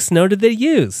much fake snow did they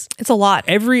use? It's a lot.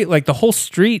 The whole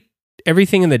street,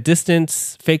 everything in the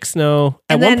distance, fake snow.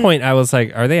 At one point I was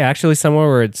like, are they actually somewhere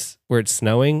where it's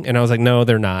snowing? And I was like, no,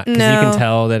 they're not. Because you can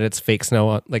tell that it's fake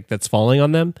snow like that's falling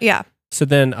on them. Yeah. So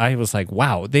then I was like,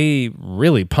 wow, they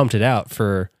really pumped it out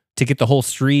to get the whole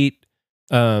street.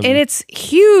 And it's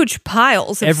huge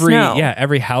piles of snow. Yeah,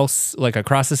 every house like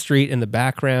across the street in the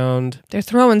background. They're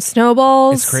throwing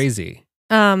snowballs. It's crazy.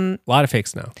 A lot of fake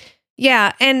snow.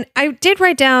 Yeah, and I did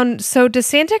write down, so does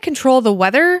Santa control the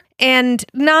weather? And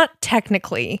not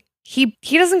technically. He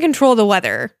doesn't control the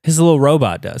weather. His little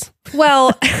robot does.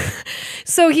 Well,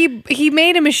 so he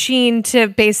made a machine to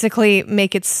basically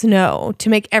make it snow, to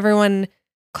make everyone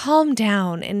calm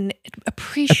down and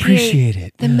appreciate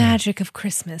it. The magic of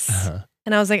Christmas.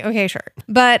 And I was like, okay, sure.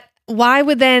 But why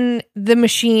would then the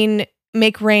machine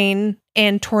make rain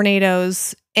and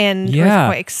tornadoes and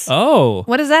earthquakes? Oh.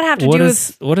 What does that have to do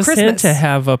with what does Christmas? Santa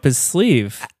have up his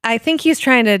sleeve? I think he's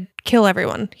trying to kill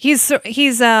everyone. He's like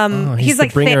the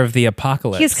bringer of the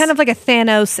apocalypse. He's kind of like a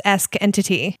Thanos-esque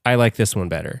entity. I like this one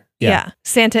better. Yeah.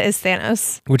 Santa is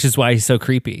Thanos. Which is why he's so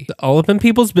creepy. All up in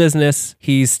people's business.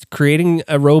 He's creating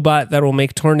a robot that will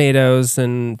make tornadoes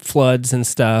and floods and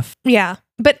stuff. Yeah.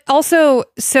 But also,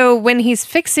 so when he's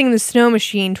fixing the snow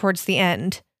machine towards the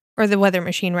end, or the weather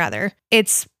machine rather,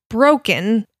 it's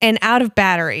broken and out of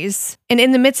batteries. And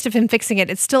in the midst of him fixing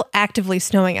it, it's still actively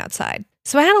snowing outside.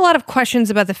 So I had a lot of questions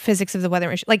about the physics of the weather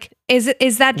machine. Like, is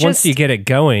that just... Once you get it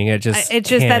going,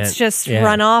 that's just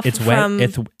runoff from...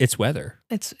 It's weather.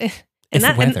 And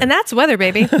that's weather,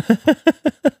 baby.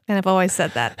 And I've always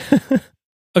said that.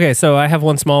 Okay, so I have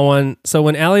one small one. So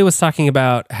when Allie was talking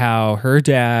about how her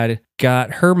dad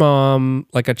got her mom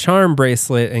like a charm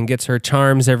bracelet and gets her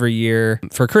charms every year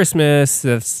for Christmas,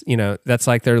 that's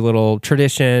like their little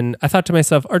tradition. I thought to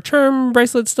myself, are charm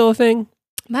bracelets still a thing?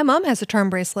 My mom has a charm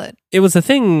bracelet. It was a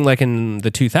thing like in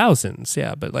the 2000s,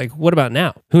 yeah. But like, what about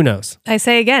now? Who knows? I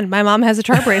say again, my mom has a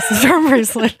charm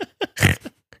bracelet.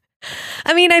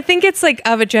 I mean, I think it's like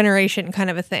of a generation kind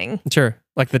of a thing. Sure,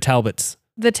 like the Talbots.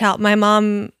 My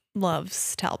mom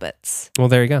loves Talbots. Well,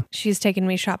 there you go. She's taken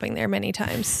me shopping there many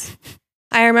times.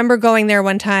 I remember going there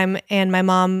one time and my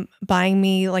mom buying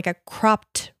me like a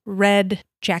cropped red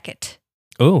jacket.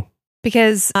 Oh.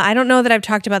 Because I don't know that I've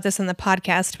talked about this on the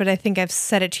podcast, but I think I've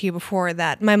said it to you before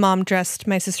that my mom dressed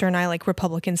my sister and I like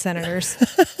Republican senators.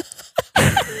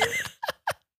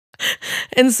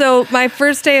 And so my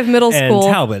first day of middle school...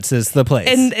 And Talbot's is the place.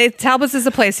 And Talbot's is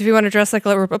the place if you want to dress like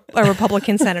a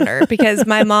Republican senator. Because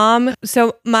my mom...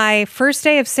 So my first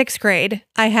day of 6th grade,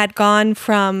 I had gone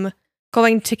from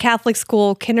going to Catholic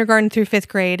school, kindergarten through 5th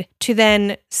grade, to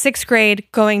then 6th grade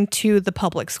going to the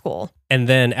public school. And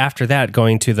then after that,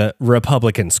 going to the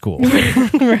Republican school.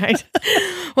 Right.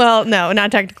 Well, no,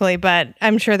 not technically, but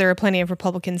I'm sure there were plenty of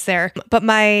Republicans there. But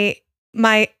my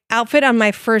outfit on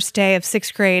my first day of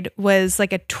 6th grade was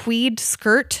like a tweed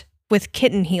skirt with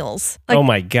kitten heels. Like, oh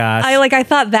my gosh. I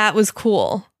thought that was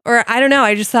cool. Or I don't know,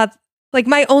 I just thought like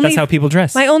that's how people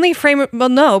dress. My only frame well,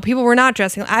 no, people were not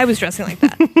dressing. I was dressing like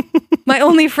that. My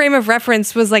only frame of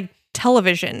reference was like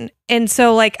television. And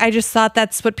so like I just thought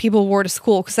that's what people wore to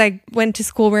school because I went to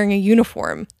school wearing a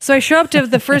uniform. So I show up to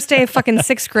the first day of fucking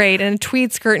 6th grade in a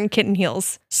tweed skirt and kitten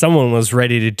heels. Someone was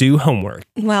ready to do homework.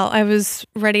 Well, I was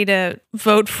ready to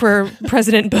vote for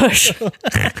President Bush.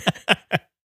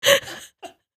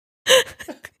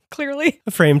 Clearly.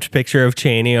 A framed picture of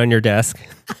Cheney on your desk.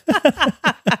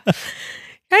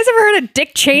 Guys ever heard of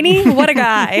Dick Cheney? What a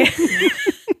guy.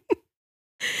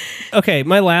 Okay,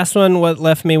 my last one, what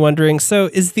left me wondering, so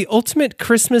is the ultimate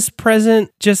Christmas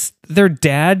present just their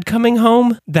dad coming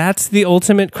home? That's the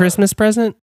ultimate Christmas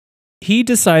present? He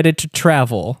decided to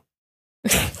travel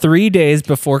 3 days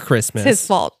before Christmas. It's his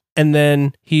fault. And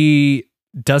then he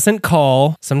doesn't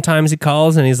call. Sometimes he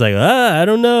calls and he's like, I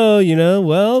don't know,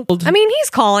 well. I mean, he's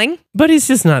calling. But he's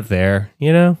just not there,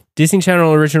 Disney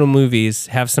Channel original movies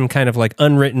have some kind of like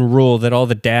unwritten rule that all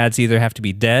the dads either have to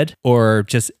be dead or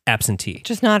just absentee.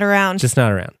 Just not around.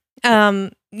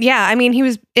 Yeah, I mean, he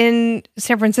was in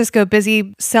San Francisco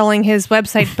busy selling his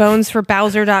website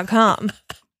bonesforbowser.com.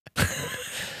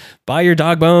 Buy your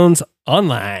dog bones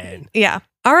online. Yeah.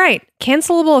 All right.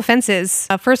 Cancelable offenses.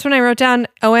 First one I wrote down,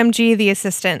 OMG, the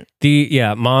assistant.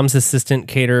 Mom's assistant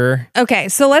caterer. Okay.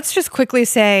 So let's just quickly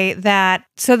say that.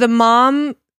 So the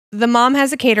mom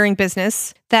has a catering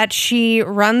business that she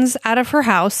runs out of her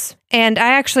house. And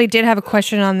I actually did have a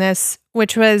question on this,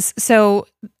 which was, so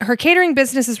her catering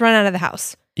business is run out of the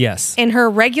house. Yes. In her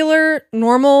regular,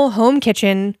 normal home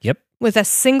kitchen. Yep. With a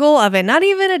single oven, not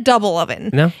even a double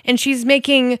oven. No. And she's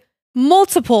making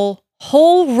multiple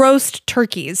whole roast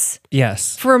turkeys.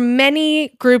 Yes. For many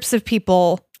groups of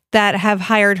people that have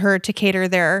hired her to cater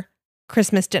their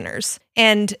Christmas dinners.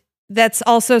 And that's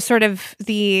also sort of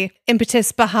the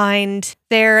impetus behind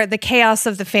the chaos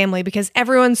of the family because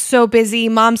everyone's so busy.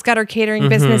 Mom's got her catering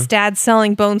business. Dad's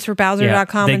selling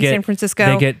bonesforbowser.com in San Francisco.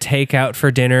 They get takeout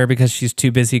for dinner because she's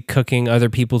too busy cooking other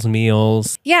people's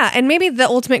meals. Yeah. And maybe the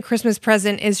ultimate Christmas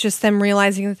present is just them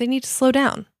realizing that they need to slow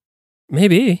down.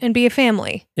 Maybe. And be a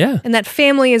family. Yeah. And that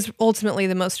family is ultimately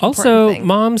the most important also, thing.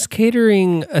 Mom's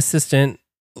catering assistant,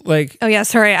 like... Oh, yeah,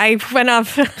 sorry. I went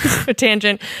off a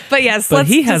tangent. But yes, but let's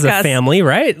he has discuss. A family,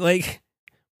 right? Like,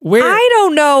 where... I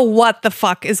don't know what the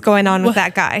fuck is going on with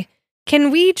that guy. Can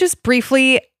we just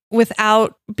briefly,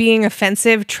 without being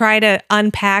offensive, try to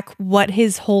unpack what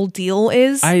his whole deal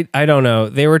is? I don't know.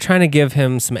 They were trying to give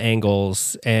him some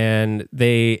angles and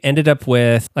they ended up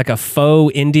with like a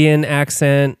faux Indian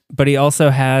accent, but he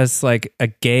also has like a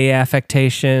gay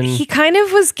affectation. He kind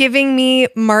of was giving me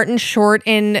Martin Short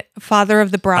in Father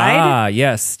of the Bride. Ah,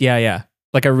 yes. Yeah.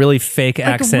 Like a really fake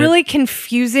accent. Really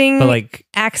confusing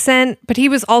accent, but he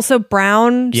was also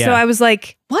brown. Yeah. So I was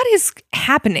like, what is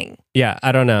happening? Yeah,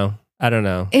 I don't know.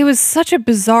 It was such a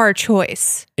bizarre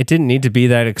choice. It didn't need to be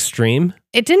that extreme.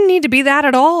 It didn't need to be that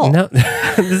at all. No,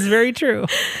 this is very true.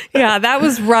 Yeah, that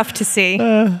was rough to see.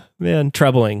 Man,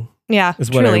 troubling. Yeah, is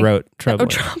what truly. I wrote. Troubling.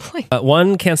 Troubling.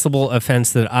 One cancelable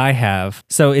offense that I have.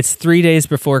 So it's 3 days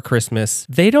before Christmas.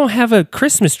 They don't have a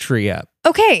Christmas tree up.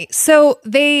 Okay, so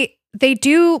they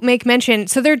do make mention.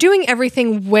 So they're doing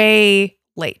everything way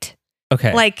late.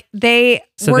 Okay, like they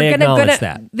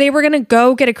were gonna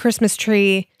go get a Christmas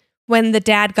tree when the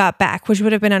dad got back, which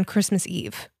would have been on Christmas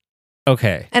Eve.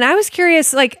 Okay. And I was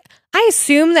curious, like, I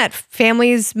assume that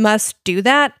families must do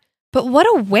that, but what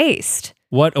a waste.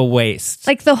 What a waste.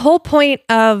 Like, the whole point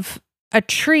of a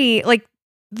tree, like,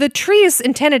 the tree is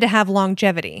intended to have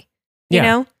longevity, you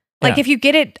know? Like, if you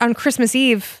get it on Christmas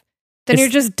Eve, then you're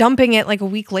just dumping it like a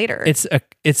week later.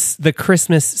 It's the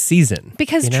Christmas season.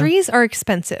 Because trees are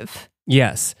expensive.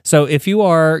 Yes. So if you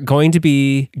are going to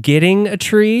be getting a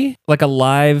tree, like a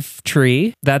live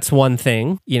tree, that's one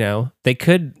thing. They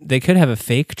could have a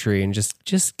fake tree and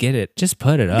just get it, just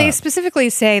put it up. They specifically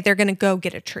say they're going to go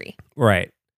get a tree. Right.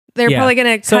 They're probably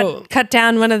going to cut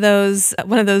down one of those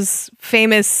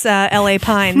famous LA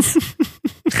pines.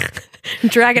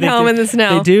 Drag it home in the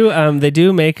snow. They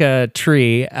do make a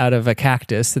tree out of a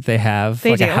cactus that they have,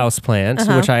 a house plant,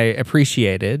 which I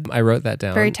appreciated. I wrote that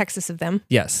down. Very Texas of them.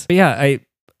 Yes. But yeah,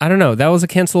 I don't know. That was a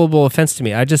cancelable offense to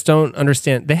me. I just don't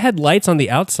understand. They had lights on the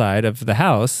outside of the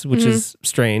house, which is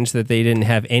strange that they didn't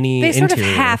have any They sort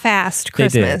interior. of half-assed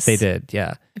Christmas. They did,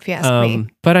 yeah. If you ask me.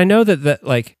 But I know that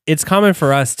like it's common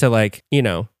for us to like,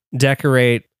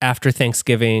 decorate after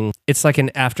Thanksgiving. It's like an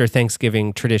after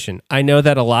Thanksgiving tradition. I know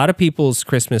that a lot of people's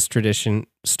Christmas tradition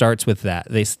starts with that.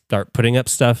 They start putting up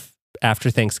stuff after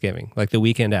Thanksgiving, like the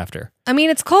weekend after. I mean,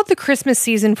 it's called the Christmas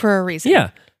season for a reason. Yeah.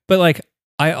 But like,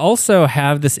 I also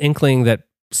have this inkling that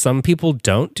some people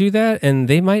don't do that and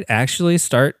they might actually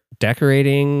start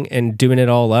decorating and doing it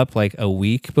all up like a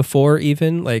week before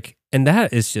even. Like, and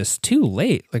that is just too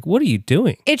late. Like, what are you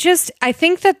doing? I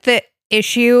think that the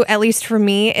issue, at least for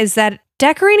me, is that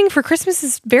decorating for Christmas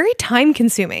is very time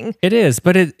consuming. It is,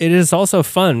 but it is also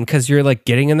fun because you're like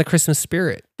getting in the Christmas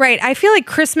spirit. Right. I feel like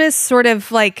Christmas sort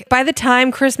of like by the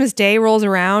time Christmas Day rolls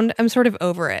around, I'm sort of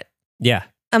over it. Yeah.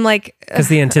 I'm like, because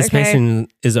the anticipation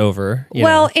is over.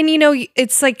 Well, and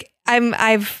it's like I'm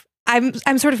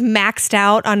sort of maxed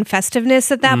out on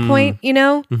festiveness at that point,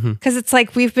 because it's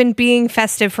like we've been being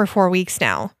festive for 4 weeks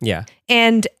now. Yeah.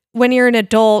 And when you're an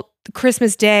adult,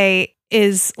 Christmas Day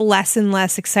is less and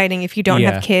less exciting if you don't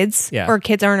have kids or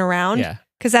kids aren't around. Yeah.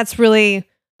 Because that's really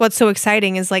what's so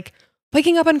exciting is like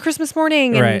waking up on Christmas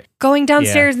morning and going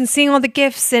downstairs and seeing all the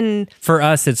gifts. And for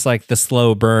us, it's like the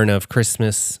slow burn of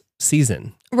Christmas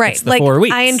season. Right. It's the 4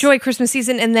 weeks. I enjoy Christmas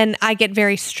season and then I get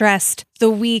very stressed the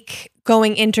week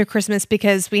going into Christmas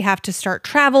because we have to start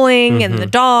traveling and the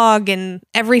dog and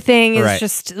everything is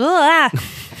just, Yeah.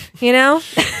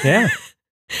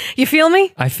 You feel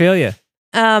me? I feel you.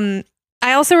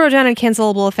 I also wrote down in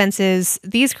cancelable offenses,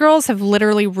 these girls have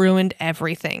literally ruined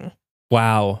everything.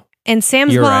 Wow. And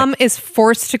Sam's mom is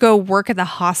forced to go work at the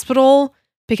hospital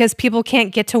because people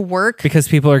can't get to work. Because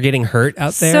people are getting hurt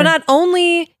out there? So not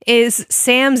only is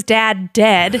Sam's dad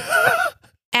dead,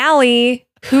 Allie,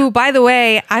 who, by the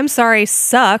way, I'm sorry,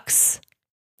 sucks.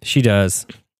 She does.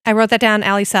 I wrote that down.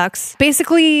 Allie sucks.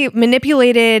 Basically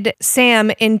manipulated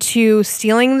Sam into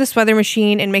stealing this weather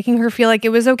machine and making her feel like it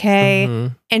was okay.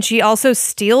 And she also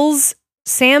steals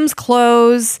Sam's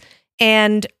clothes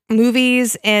and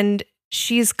movies, and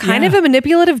she's kind of a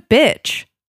manipulative bitch.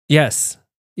 Yes.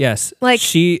 Yes. Like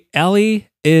Allie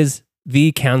is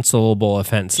the cancelable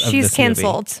offense of this movie. She's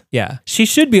canceled. Yeah. She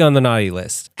should be on the naughty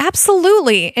list.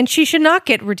 Absolutely. And she should not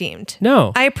get redeemed.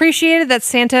 No. I appreciated that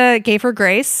Santa gave her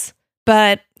grace,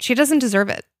 but she doesn't deserve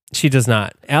it. She does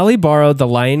not. Allie borrowed The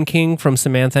Lion King from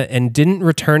Samantha and didn't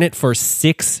return it for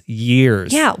 6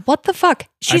 years. Yeah, what the fuck?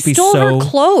 She stole her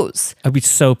clothes. I'd be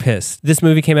so pissed. This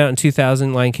movie came out in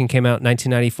 2000. Lion King came out in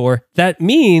 1994. That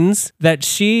means that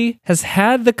she has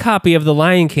had the copy of The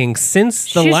Lion King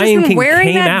since The Lion King came out. She's been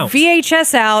wearing that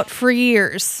VHS out for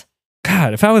years.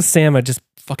 God, if I was Sam, I'd just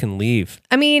fucking leave.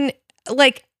 I mean,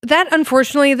 like, that,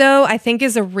 unfortunately, though, I think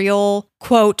is a real,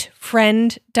 quote,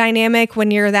 friend dynamic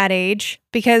when you're that age.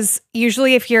 Because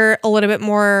usually if you're a little bit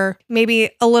more,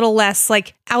 maybe a little less,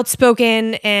 like,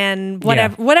 outspoken and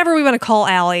whatever we want to call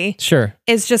Allie. Sure.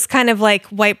 Is just kind of like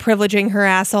white privileging her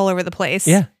ass all over the place.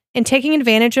 Yeah. And taking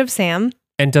advantage of Sam.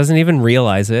 And doesn't even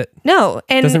realize it. No.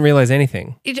 And doesn't realize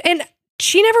anything. And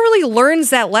she never really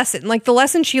learns that lesson. Like, the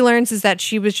lesson she learns is that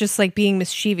she was just like being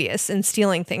mischievous and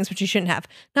stealing things, which she shouldn't have.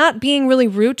 Not being really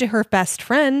rude to her best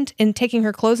friend and taking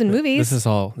her clothes and movies. This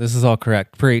is all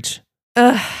correct. Preach.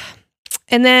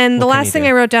 And then the last thing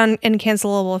I wrote down in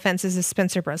cancelable offenses is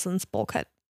Spencer Breslin's bowl cut.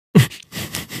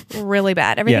 Really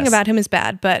bad. Everything about him is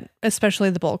bad, but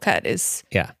especially the bowl cut is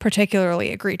particularly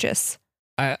egregious.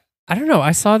 I don't know.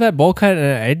 I saw that bowl cut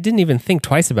and I didn't even think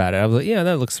twice about it. I was like, yeah,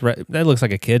 that looks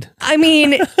like a kid. I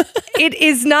mean, it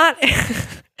is not.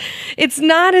 It's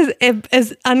not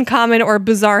as uncommon or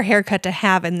bizarre haircut to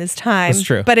have in this time. That's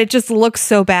true. But it just looks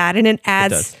so bad, and it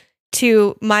adds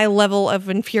to my level of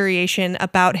infuriation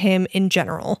about him in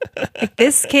general. Like,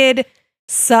 this kid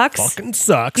sucks. Fucking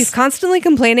sucks. He's constantly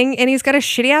complaining, and he's got a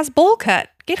shitty ass bowl cut.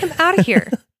 Get him out of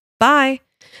here. Bye.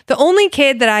 The only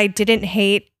kid that I didn't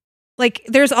hate. Like,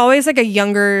 there's always like a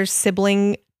younger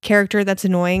sibling character that's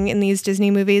annoying in these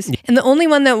Disney movies. And the only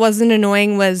one that wasn't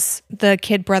annoying was the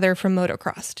kid brother from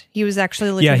Motocrossed. He was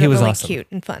actually legitimately awesome. Cute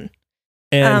and fun.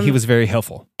 And he was very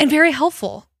helpful.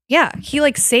 Yeah. He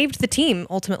like saved the team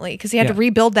ultimately because he had to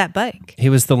rebuild that bike. He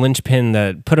was the linchpin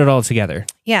that put it all together.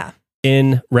 Yeah.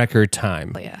 In record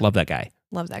time. Yeah. Love that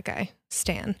guy.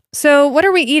 Stan. So what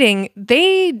are we eating?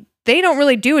 They don't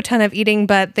really do a ton of eating,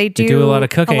 but they do a lot of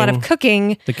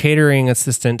cooking. The catering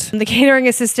assistant. The catering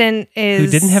assistant is... Who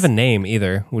didn't have a name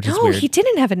either, which is weird. No, he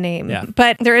didn't have a name. Yeah.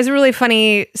 But there is a really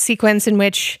funny sequence in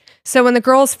which... So when the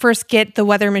girls first get the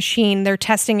weather machine, they're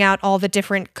testing out all the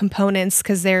different components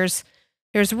because there's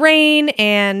There's rain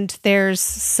and there's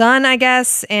sun, I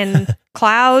guess, and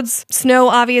clouds, snow,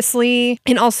 obviously.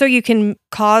 And also you can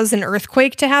cause an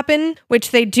earthquake to happen,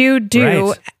 which they do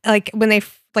Right. like when they,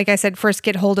 like I said, first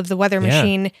get hold of the weather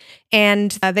machine,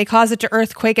 and they cause it to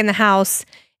earthquake in the house.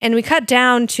 And we cut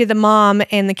down to the mom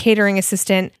and the catering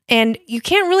assistant, and you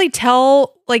can't really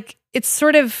tell, like, it's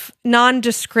sort of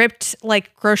nondescript,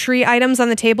 like grocery items on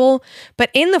the table. But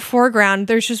in the foreground,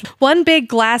 there's just one big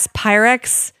glass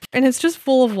Pyrex, and it's just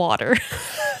full of water.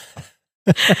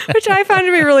 Which I found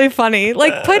to be really funny.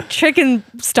 Like, put chicken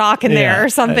stock in there or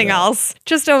something else.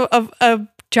 Just a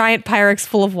giant Pyrex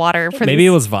full of water. Maybe it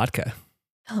was vodka.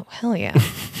 Oh, hell yeah.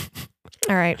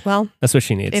 All right. Well, That's what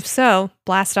she needs. if so,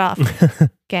 blast off,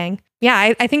 gang.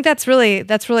 Yeah, I think that's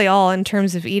really all in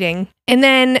terms of eating. And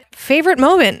then favorite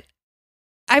moment.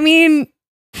 I mean,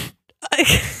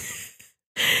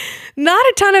 not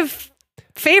a ton of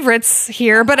favorites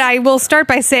here, but I will start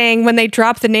by saying when they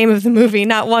drop the name of the movie,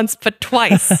 not once, but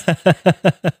twice.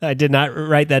 I did not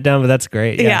write that down, but that's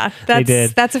great. Yeah, they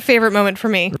did. That's a favorite moment for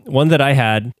me. One that I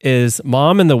had is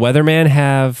Mom and the weatherman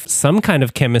have some kind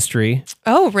of chemistry.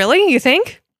 Oh, really? You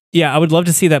think? Yeah, I would love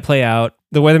to see that play out.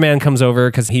 The weatherman comes over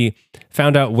because he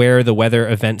found out where the weather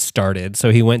event started.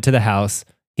 So he went to the house.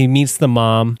 He meets the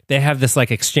mom. They have this like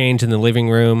exchange in the living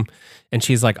room, and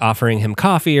she's like offering him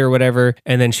coffee or whatever.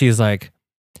 And then she's like,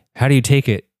 "How do you take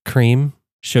it? Cream,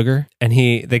 sugar?" And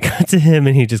they cut to him,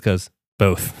 and he just goes,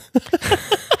 "Both."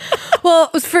 Well,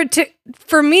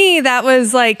 for me, that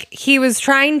was like he was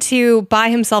trying to buy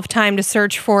himself time to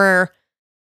search for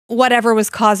whatever was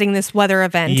causing this weather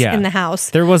event in the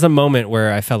house. There was a moment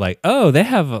where I felt like, oh, they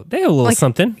have a little like,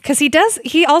 something. Because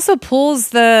he also pulls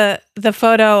the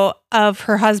photo of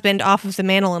her husband off of the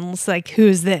mantle and was like,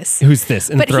 "Who's this? Who's this?"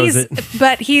 And throws it.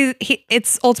 But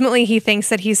it's ultimately he thinks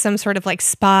that he's some sort of like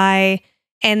spy,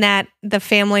 and that the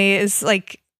family is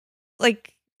like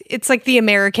it's like the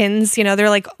Americans, you know, they're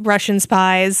like Russian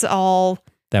spies, all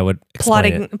that would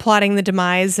explain plotting the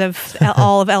demise of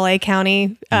all of LA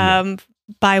County.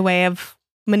 By way of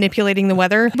manipulating the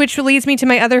weather, which leads me to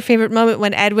my other favorite moment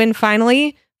when Edwin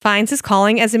finally finds his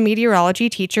calling as a meteorology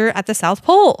teacher at the South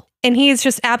Pole. And he is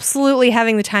just absolutely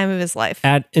having the time of his life.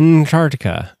 At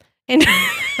Antarctica.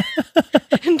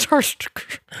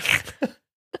 Antarctica.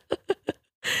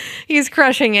 He's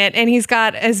crushing it. And he's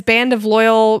got his band of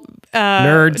loyal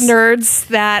nerds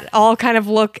that all kind of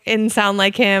look and sound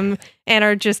like him and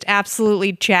are just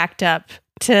absolutely jacked up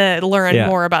to learn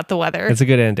more about the weather. It's a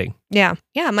good ending. Yeah.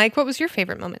 Yeah. Mike, what was your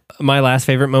favorite moment? My last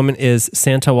favorite moment is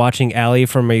Santa watching Allie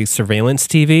from a surveillance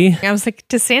TV. I was like,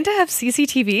 does Santa have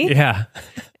CCTV? Yeah.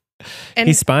 And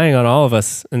he's spying on all of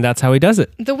us, and that's how he does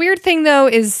it. The weird thing, though,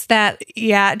 is that,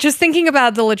 just thinking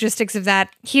about the logistics of that,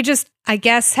 he just, I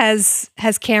guess, has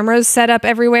cameras set up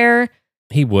everywhere.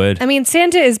 He would. I mean,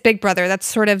 Santa is Big Brother. That's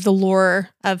sort of the lure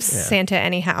of Santa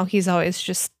anyhow. He's always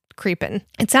just creeping.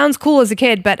 It sounds cool as a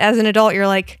kid, but as an adult, you're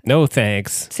like, no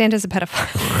thanks. Santa's a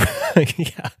pedophile.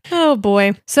 Yeah. Oh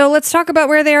boy. So let's talk about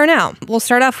where they are now. We'll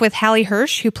start off with Hallie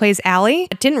Hirsch, who plays Allie.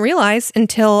 I didn't realize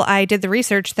until I did the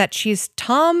research that she's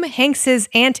Tom Hanks's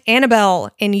Aunt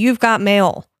Annabelle in You've Got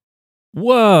Mail.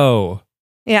 Whoa.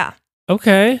 Yeah.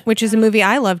 Okay. Which is a movie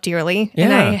I love dearly. Yeah.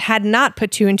 And I had not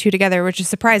put two and two together, which is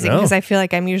surprising because I feel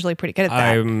like I'm usually pretty good at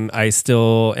that. I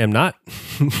still am not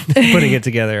putting it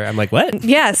together. I'm like, what?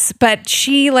 Yes, but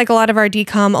she, like a lot of our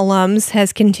DCOM alums,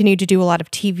 has continued to do a lot of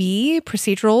TV,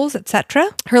 procedurals, etc.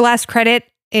 Her last credit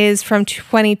is from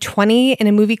 2020 in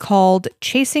a movie called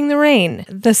Chasing the Rain.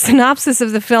 The synopsis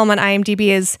of the film on IMDb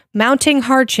is: mounting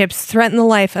hardships threaten the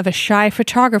life of a shy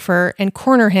photographer and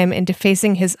corner him into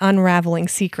facing his unraveling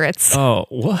secrets. Oh,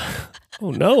 what?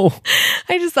 Oh no.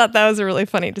 I just thought that was a really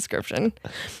funny description.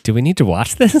 Do we need to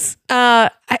watch this? I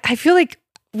feel like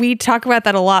we talk about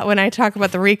that a lot when I talk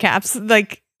about the recaps.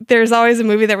 Like, there's always a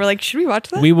movie that we're like, should we watch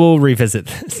that? We will revisit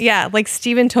this. Yeah, like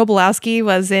Stephen Tobolowsky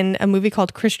was in a movie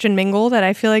called Christian Mingle that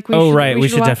I feel like we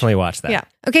should watch. Definitely watch that. Yeah.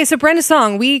 Okay, so Brenda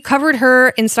Song, we covered her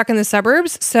in Stuck in the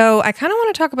Suburbs, so I kind of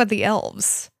want to talk about the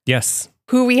elves. Yes.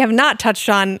 Who we have not touched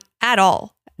on at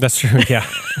all. That's true, yeah.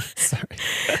 Sorry.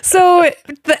 So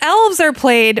the elves are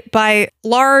played by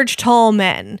large, tall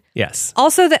men. Yes.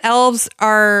 Also, the elves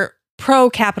are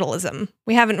pro-capitalism.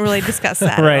 We haven't really discussed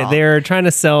that. Right. At all. They're trying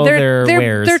to sell their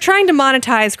wares. They're trying to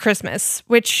monetize Christmas,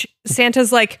 which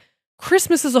Santa's like,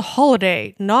 Christmas is a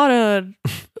holiday, not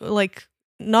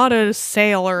not a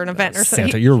sale or an event or something.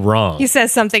 Santa, you're wrong. He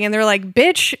says something and they're like,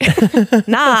 bitch,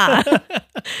 nah.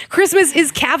 Christmas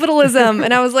is capitalism.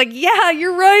 And I was like, yeah,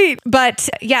 you're right. But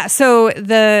yeah, so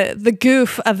the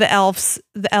goof of the elves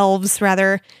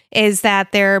rather, is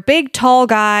that they're big, tall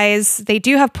guys. They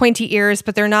do have pointy ears,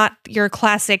 but they're not your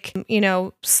classic,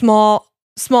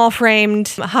 small framed,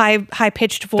 high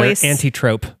pitched voice. They're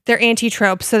anti-trope. They're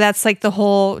anti-trope. So that's like the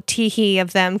whole tee-hee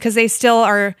of them, because they still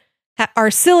are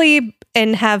silly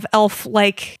and have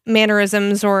elf-like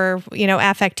mannerisms or,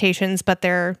 affectations, but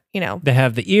they're, They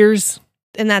have the ears.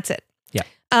 And that's it.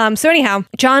 Yeah. So anyhow,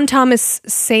 John Thomas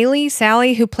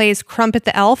Sally, who plays Crumpet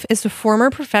the Elf, is a former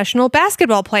professional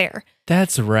basketball player.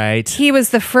 That's right. He was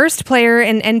the first player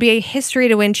in NBA history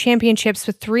to win championships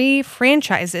with 3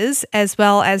 franchises, as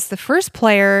well as the first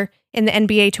player in the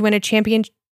NBA to win a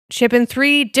championship in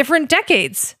 3 different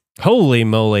decades. Holy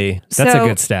moly. That's a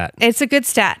good stat. It's a good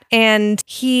stat. And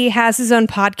he has his own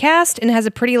podcast and has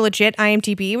a pretty legit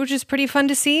IMDb, which is pretty fun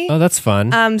to see. Oh, that's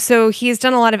fun. So he's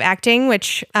done a lot of acting,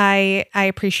 which I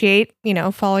appreciate.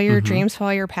 Follow your dreams,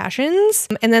 follow your passions.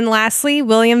 And then lastly,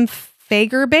 William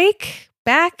Fagerbakke.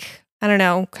 I don't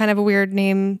know, kind of a weird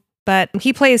name, but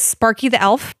he plays Sparky the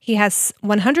Elf. He has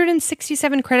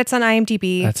 167 credits on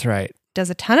IMDb. That's right. Does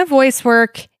a ton of voice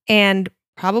work, and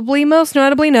probably most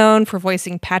notably known for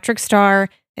voicing Patrick Star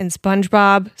in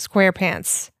SpongeBob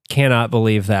SquarePants. Cannot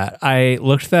believe that. I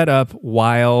looked that up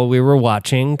while we were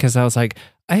watching because I was like,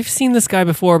 I've seen this guy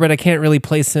before, but I can't really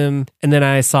place him. And then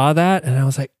I saw that and I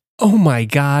was like, oh my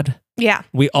God. Yeah.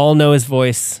 We all know his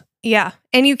voice. Yeah.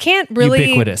 And you can't really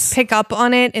Ubiquitous. pick up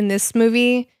on it in this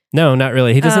movie. No, not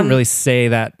really. He doesn't really say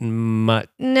that much.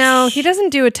 No, he doesn't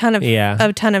do a ton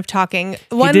of talking.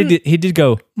 He did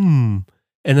go, and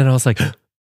then I was like,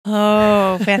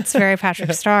 oh, that's very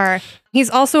Patrick Star.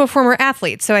 He's also a former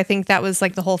athlete. So I think that was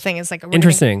like the whole thing is like,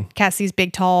 interesting. Cast these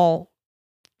big, tall,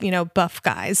 buff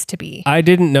guys to be. I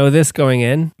didn't know this going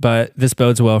in, but this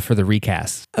bodes well for the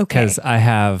recast. Okay. Because I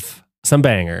have some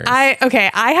bangers. I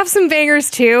have some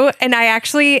bangers too. And I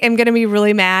actually am going to be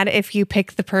really mad if you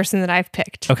pick the person that I've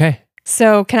picked. Okay.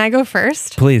 So can I go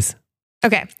first? Please.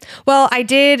 Okay. Well, I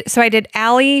did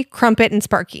Allie, Crumpet, and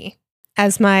Sparky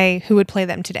as my who would play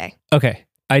them today. Okay.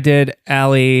 I did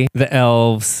Allie, the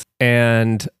elves,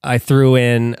 and I threw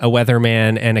in a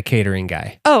weatherman and a catering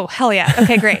guy. Oh, hell yeah.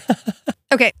 Okay, great.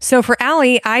 Okay, so for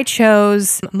Allie, I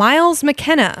chose Miles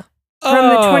McKenna from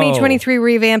the 2023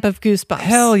 revamp of Goosebumps.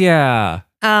 Hell yeah.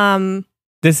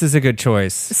 This is a good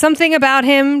choice. Something about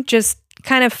him just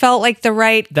kind of felt like the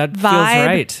right that vibe. Feels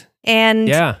right. And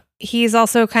yeah. He's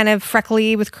also kind of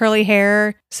freckly with curly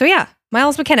hair. So yeah,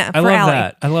 Miles McKenna for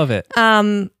Allie. I love it.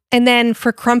 And then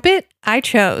for Crumpet, I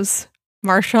chose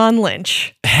Marshawn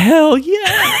Lynch. Hell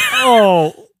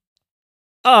yeah.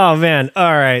 Oh man.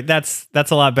 All right. That's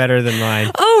a lot better than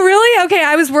mine. Oh, really? Okay.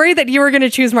 I was worried that you were going to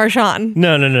choose Marshawn.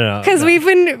 No. Because we've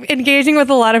been engaging with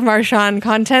a lot of Marshawn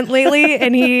content lately.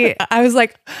 And I was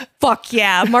like, fuck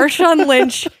yeah. Marshawn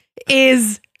Lynch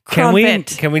is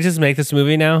Crumpet. Can we just make this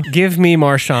movie now? Give me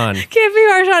Marshawn. Give me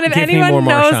Marshawn. If anyone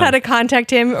knows Marshawn. how to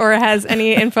contact him or has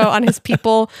any info on his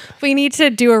people, we need to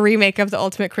do a remake of The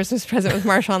Ultimate Christmas Present with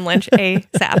Marshawn Lynch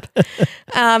ASAP.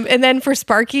 And then for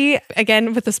Sparky,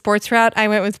 again with the sports route, I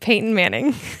went with Peyton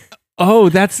Manning. Oh,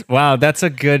 that's a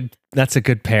good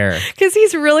pair. Because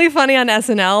he's really funny on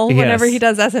SNL whenever he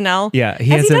does SNL. Yeah.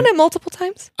 Has he done it multiple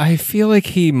times? I feel like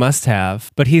he must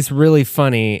have, but he's really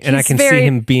funny. And I can see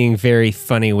him being very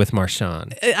funny with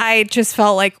Marshawn. I just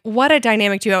felt like, what a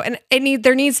dynamic duo. And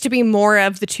there needs to be more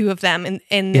of the two of them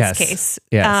in this case.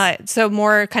 Yes. So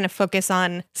more kind of focus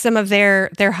on some of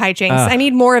their hijinks. I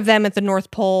need more of them at the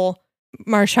North Pole.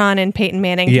 Marshawn and Peyton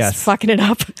Manning just fucking it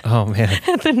up. Oh, man.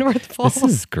 At the North Pole. This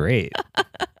is great.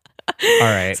 All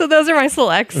right. So those are my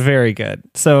selects. Very good.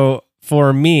 So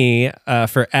for me,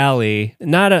 for Allie,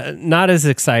 not as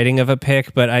exciting of a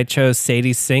pick, but I chose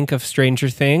Sadie Sink of Stranger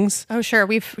Things. Oh sure,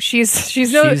 she's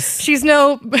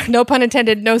no pun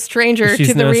intended, no stranger she's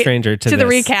to the no stranger to the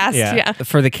recast. Yeah.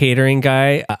 For the catering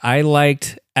guy, I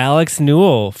liked Alex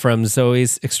Newell from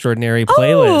Zoe's Extraordinary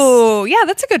Playlist. Oh, yeah,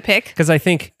 that's a good pick. Because I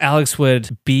think Alex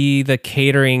would be the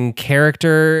catering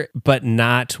character, but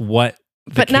not what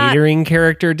the catering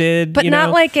character did. But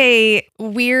not like a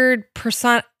weird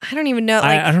person. I don't even know.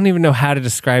 I don't even know how to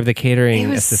describe the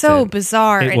catering assistant. It was so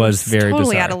bizarre. It was very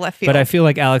totally bizarre. Out of left field. But I feel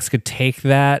like Alex could take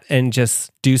that and just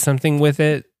do something with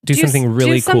it. Do something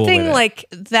really cool with it. Something like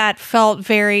that felt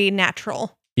very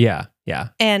natural. Yeah.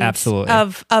 And absolutely.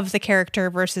 Of the character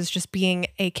versus just being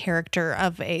a character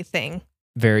of a thing.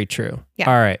 Very true. Yeah.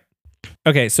 All right.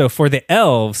 Okay, so for the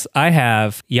elves, I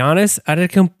have Giannis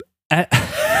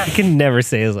I can never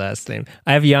say his last name.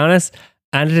 I have Giannis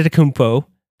Antetokounmpo.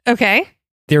 Okay.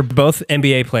 They're both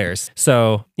NBA players.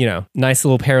 So, nice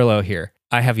little parallel here.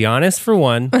 I have Giannis for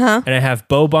one, and I have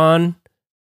Boban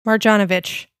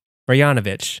Marjanovic.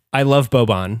 I love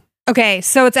Boban. Okay,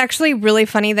 so it's actually really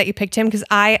funny that you picked him because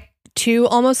I, too,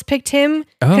 almost picked him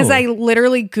because I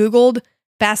literally Googled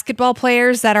basketball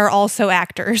players that are also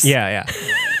actors. Yeah.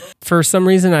 For some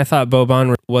reason, I thought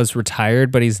Boban was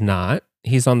retired, but he's not.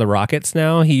 He's on the Rockets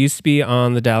now. He used to be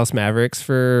on the Dallas Mavericks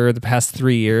for the past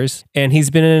 3 years. And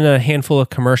he's been in a handful of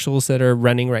commercials that are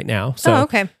running right now. So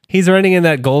okay. He's running in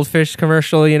that goldfish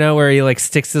commercial, where he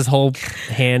sticks his whole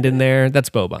hand in there.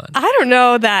 That's Boban. I don't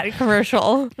know that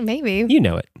commercial. Maybe. You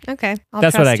know it. Okay.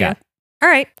 That's what I got. All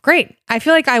right. Great. I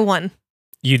feel like I won.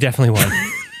 You definitely won.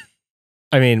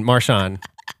 I mean, Marshawn.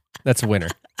 That's a winner.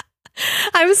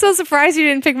 I was so surprised you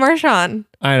didn't pick Marshawn.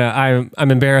 I know. I'm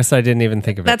embarrassed I didn't even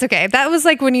think of it. That's okay. That was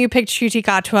like when you picked Shuti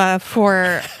Gatwa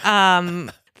for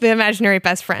the imaginary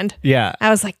best friend. Yeah.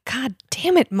 I was like, God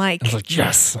damn it, Mike. I was like,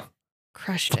 yes.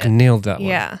 Crushed Fucking it. nailed that one.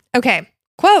 Yeah. Okay.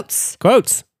 Quotes.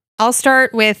 I'll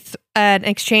start with an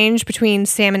exchange between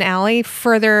Sam and Allie,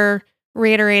 further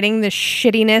reiterating the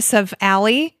shittiness of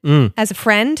Allie as a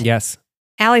friend. Yes.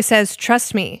 Allie says,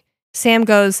 trust me. Sam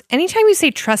goes, anytime you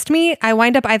say trust me, I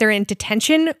wind up either in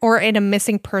detention or in a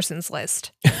missing persons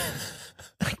list.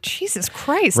 Like, Jesus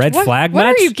Christ. Red flag What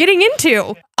match? are you getting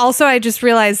into? Also, I just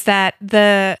realized that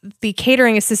the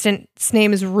catering assistant's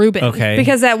name is Ruben. Okay.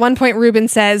 Because at one point, Ruben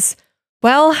says,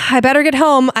 well, I better get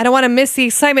home. I don't want to miss the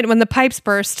excitement when the pipes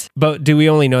burst. But do we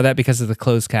only know that because of the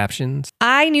closed captions?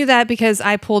 I knew that because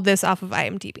I pulled this off of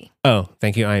IMDb. Oh,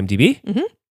 thank you, IMDb. Mm-hmm.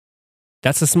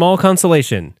 That's a small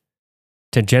consolation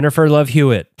to Jennifer Love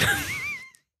Hewitt,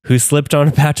 who slipped on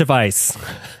a patch of ice.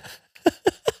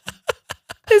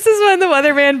 This is when the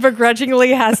weatherman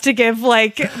begrudgingly has to give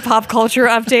pop culture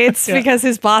updates because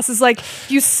his boss is like,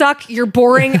 you suck, you're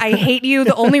boring, I hate you.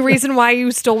 The only reason why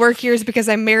you still work here is because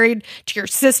I'm married to your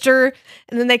sister.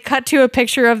 And then they cut to a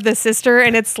picture of the sister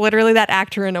and it's literally that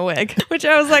actor in a wig, which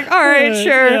I was like, all right,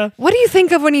 sure. Yeah. What do you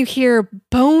think of when you hear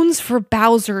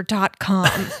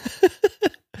bonesforbowser.com?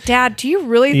 Dad, do you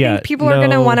really think people are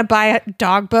going to want to buy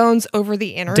dog bones over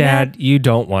the internet? Dad, you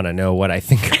don't want to know what I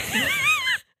think.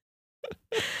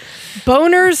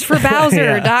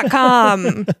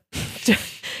 Bonersforbowser.com.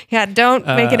 Yeah, don't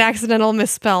make an accidental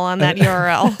misspell on that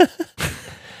URL.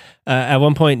 At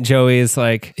one point, Joey is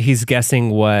like, he's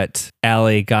guessing what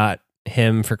Allie got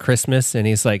him for Christmas. And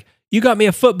he's like, you got me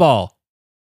a football.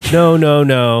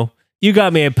 No. You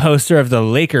got me a poster of the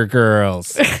Laker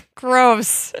girls.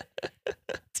 Gross.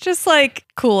 It's just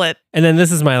cool it. And then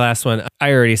this is my last one.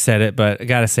 I already said it, but I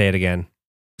got to say it again.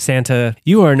 Santa,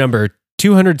 you are number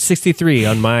 263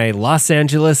 on my Los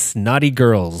Angeles naughty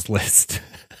girls list.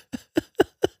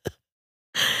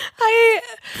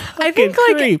 I think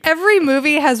every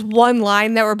movie has one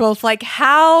line that we're both like,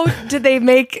 how did that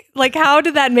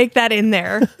make that in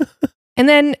there? And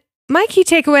then my key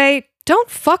takeaway, don't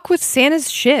fuck with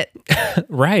Santa's shit.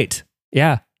 Right.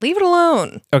 Yeah. Leave it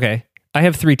alone. Okay. I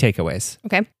have 3 takeaways.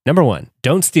 Okay. Number 1,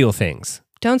 don't steal things.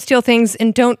 Don't steal things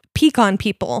and don't peek on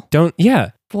people.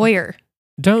 Voyeur.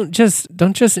 Don't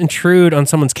just intrude on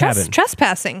someone's cabin.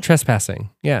 Trespassing.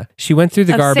 Yeah. She went through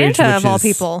the garbage. Santa of all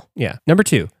people. Yeah. Number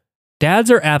 2,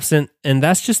 dads are absent and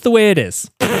that's just the way it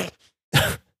is.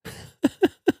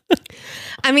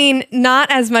 I mean, not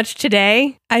as much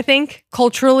today, I think,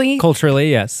 culturally.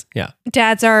 Culturally, yes. Yeah.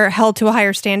 Dads are held to a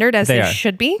higher standard as they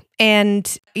should be.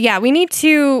 And yeah, we need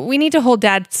to hold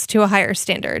dads to a higher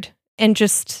standard. And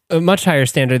just a much higher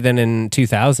standard than in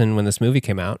 2000 when this movie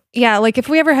came out. Yeah, if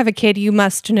we ever have a kid, you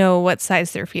must know what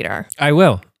size their feet are. I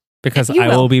will, because I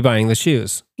will be buying the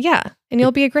shoes. Yeah, and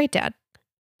you'll be a great dad.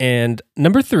 And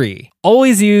number 3,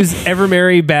 always use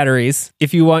Evermerry batteries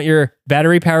if you want your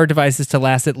battery-powered devices to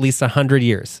last at least 100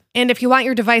 years. And if you want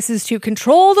your devices to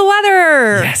control the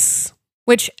weather. Yes.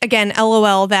 Which, again,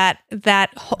 LOL, that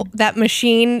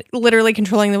machine literally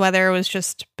controlling the weather was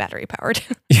just battery-powered.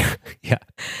 Yeah.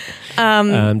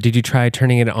 Did you try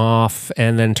turning it off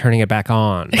and then turning it back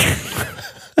on?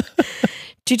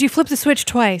 Did you flip the switch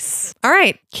twice? All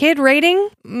right. Kid rating.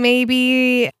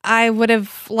 Maybe I would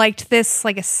have liked this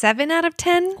a 7 out of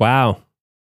 10. Wow.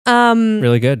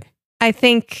 Really good. I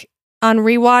think on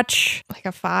rewatch,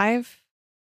 a 5,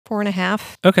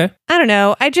 4.5. Okay. I don't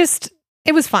know.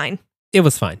 It was fine. It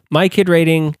was fine. My kid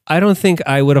rating, I don't think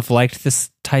I would have liked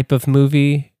this type of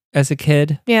movie as a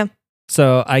kid. Yeah.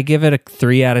 So I give it a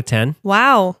 3 out of 10.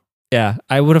 Wow. Yeah.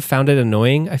 I would have found it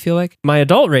annoying, I feel like. My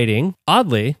adult rating,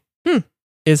 oddly,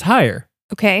 is higher.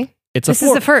 Okay. This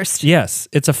is the first. Yes.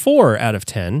 It's a 4 out of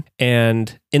 10.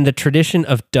 And in the tradition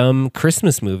of dumb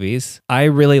Christmas movies, I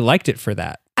really liked it for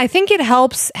that. I think it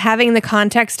helps having the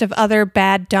context of other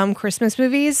bad, dumb Christmas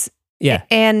movies. Yeah.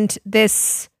 And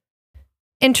this,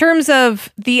 in terms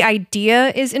of the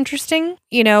idea, is interesting.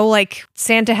 You know, like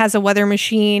Santa has a weather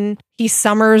machine. He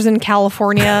summers in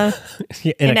California,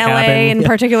 in LA cabin. in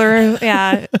particular.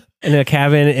 Yeah. In a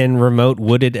cabin in remote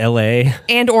wooded LA.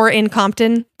 And or in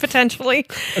Compton, potentially.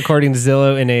 According to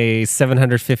Zillow, in a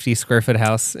 750 square foot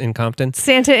house in Compton.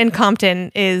 Santa in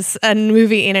Compton is a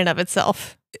movie in and of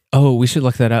itself. Oh, we should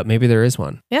look that up. Maybe there is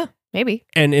one. Yeah, maybe.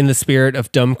 And in the spirit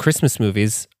of dumb Christmas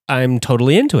movies, I'm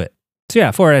totally into it. So yeah,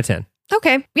 4 out of 10.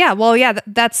 Okay. Yeah. Well, yeah,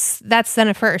 that's then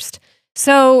a first.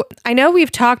 So I know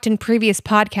we've talked in previous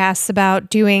podcasts about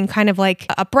doing kind of like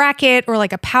a bracket or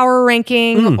like a power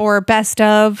ranking or best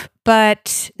of.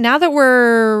 But now that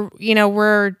we're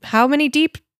how many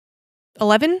deep?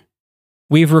 11?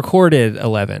 We've recorded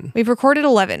 11. We've recorded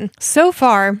 11. So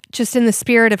far, just in the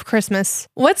spirit of Christmas,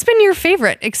 what's been your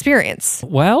favorite experience?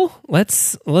 Well,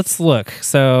 let's look.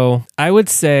 So I would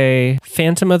say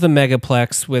Phantom of the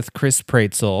Megaplex with Chris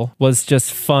Praetzel was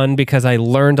just fun because I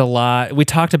learned a lot. We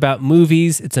talked about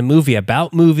movies. It's a movie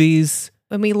about movies.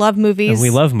 When we love movies. And we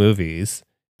love movies.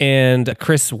 And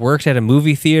Chris worked at a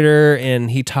movie theater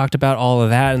and he talked about all of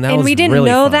that. And that was we didn't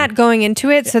really know fun. that going into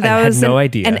it. So that was no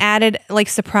idea. An added like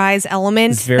surprise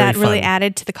element that really fun.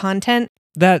 added to the content.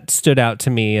 That stood out to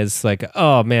me as like,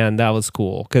 oh man, that was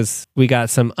cool because we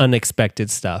got some unexpected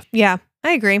stuff. Yeah,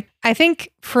 I agree. I think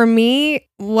for me,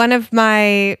 one of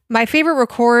my favorite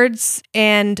records,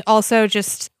 and also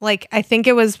just like, I think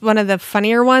it was one of the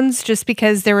funnier ones just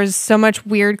because there was so much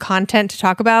weird content to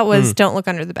talk about, was Don't Look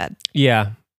Under the Bed.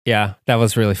 Yeah, that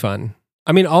was really fun.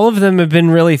 I mean, all of them have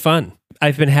been really fun.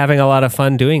 I've been having a lot of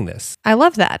fun doing this. I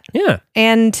love that. Yeah.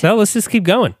 And so let's just keep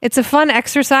going. It's a fun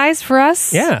exercise for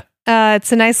us. Yeah.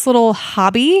 It's a nice little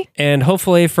hobby. And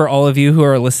hopefully for all of you who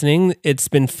are listening, it's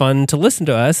been fun to listen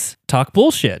to us talk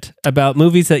bullshit about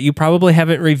movies that you probably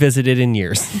haven't revisited in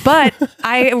years. But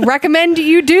I recommend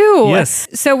you do. Yes.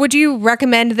 So would you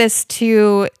recommend this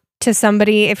to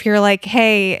somebody if you're like,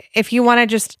 hey, if you want to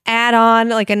just add on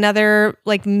like another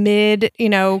like mid,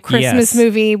 Christmas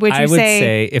movie, I would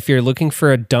say if you're looking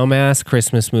for a dumbass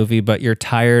Christmas movie, but you're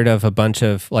tired of a bunch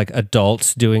of like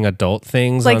adults doing adult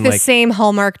things like on the same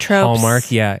Hallmark tropes.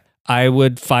 Hallmark, yeah. I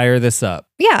would fire this up.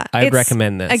 Yeah. I'd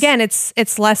recommend this. Again,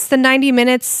 it's less than 90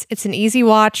 minutes. It's an easy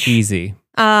watch. Easy.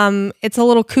 It's a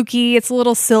little kooky. It's a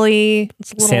little silly.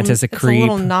 It's a little, Santa's a creep. It's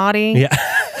a little naughty. Yeah.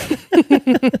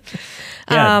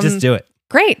 Yeah, just do it.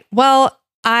 Great. Well,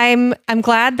 I'm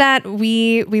glad that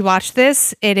we watched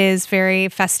this. It is very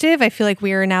festive. I feel like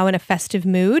we are now in a festive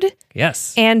mood.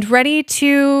 Yes. And ready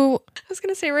to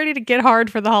get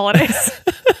hard for the holidays.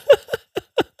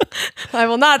 I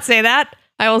will not say that.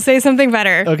 I will say something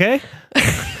better. Okay.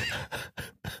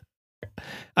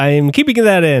 I'm keeping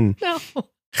that in.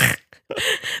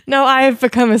 No, I've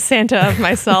become a Santa of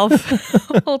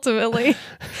myself, ultimately.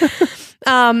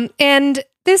 And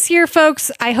this year, folks,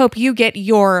 I hope you get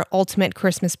your ultimate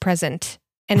Christmas present.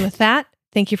 And with that,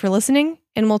 thank you for listening,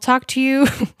 and we'll talk to you.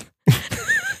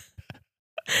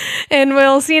 And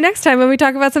we'll see you next time when we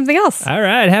talk about something else. All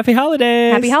right. Happy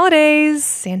holidays. Happy holidays,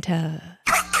 Santa.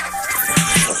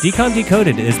 Decon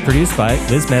Decoded is produced by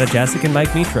Liz Matijasic and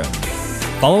Mike Mitra.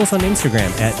 Follow us on Instagram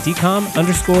at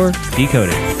decom_decoded.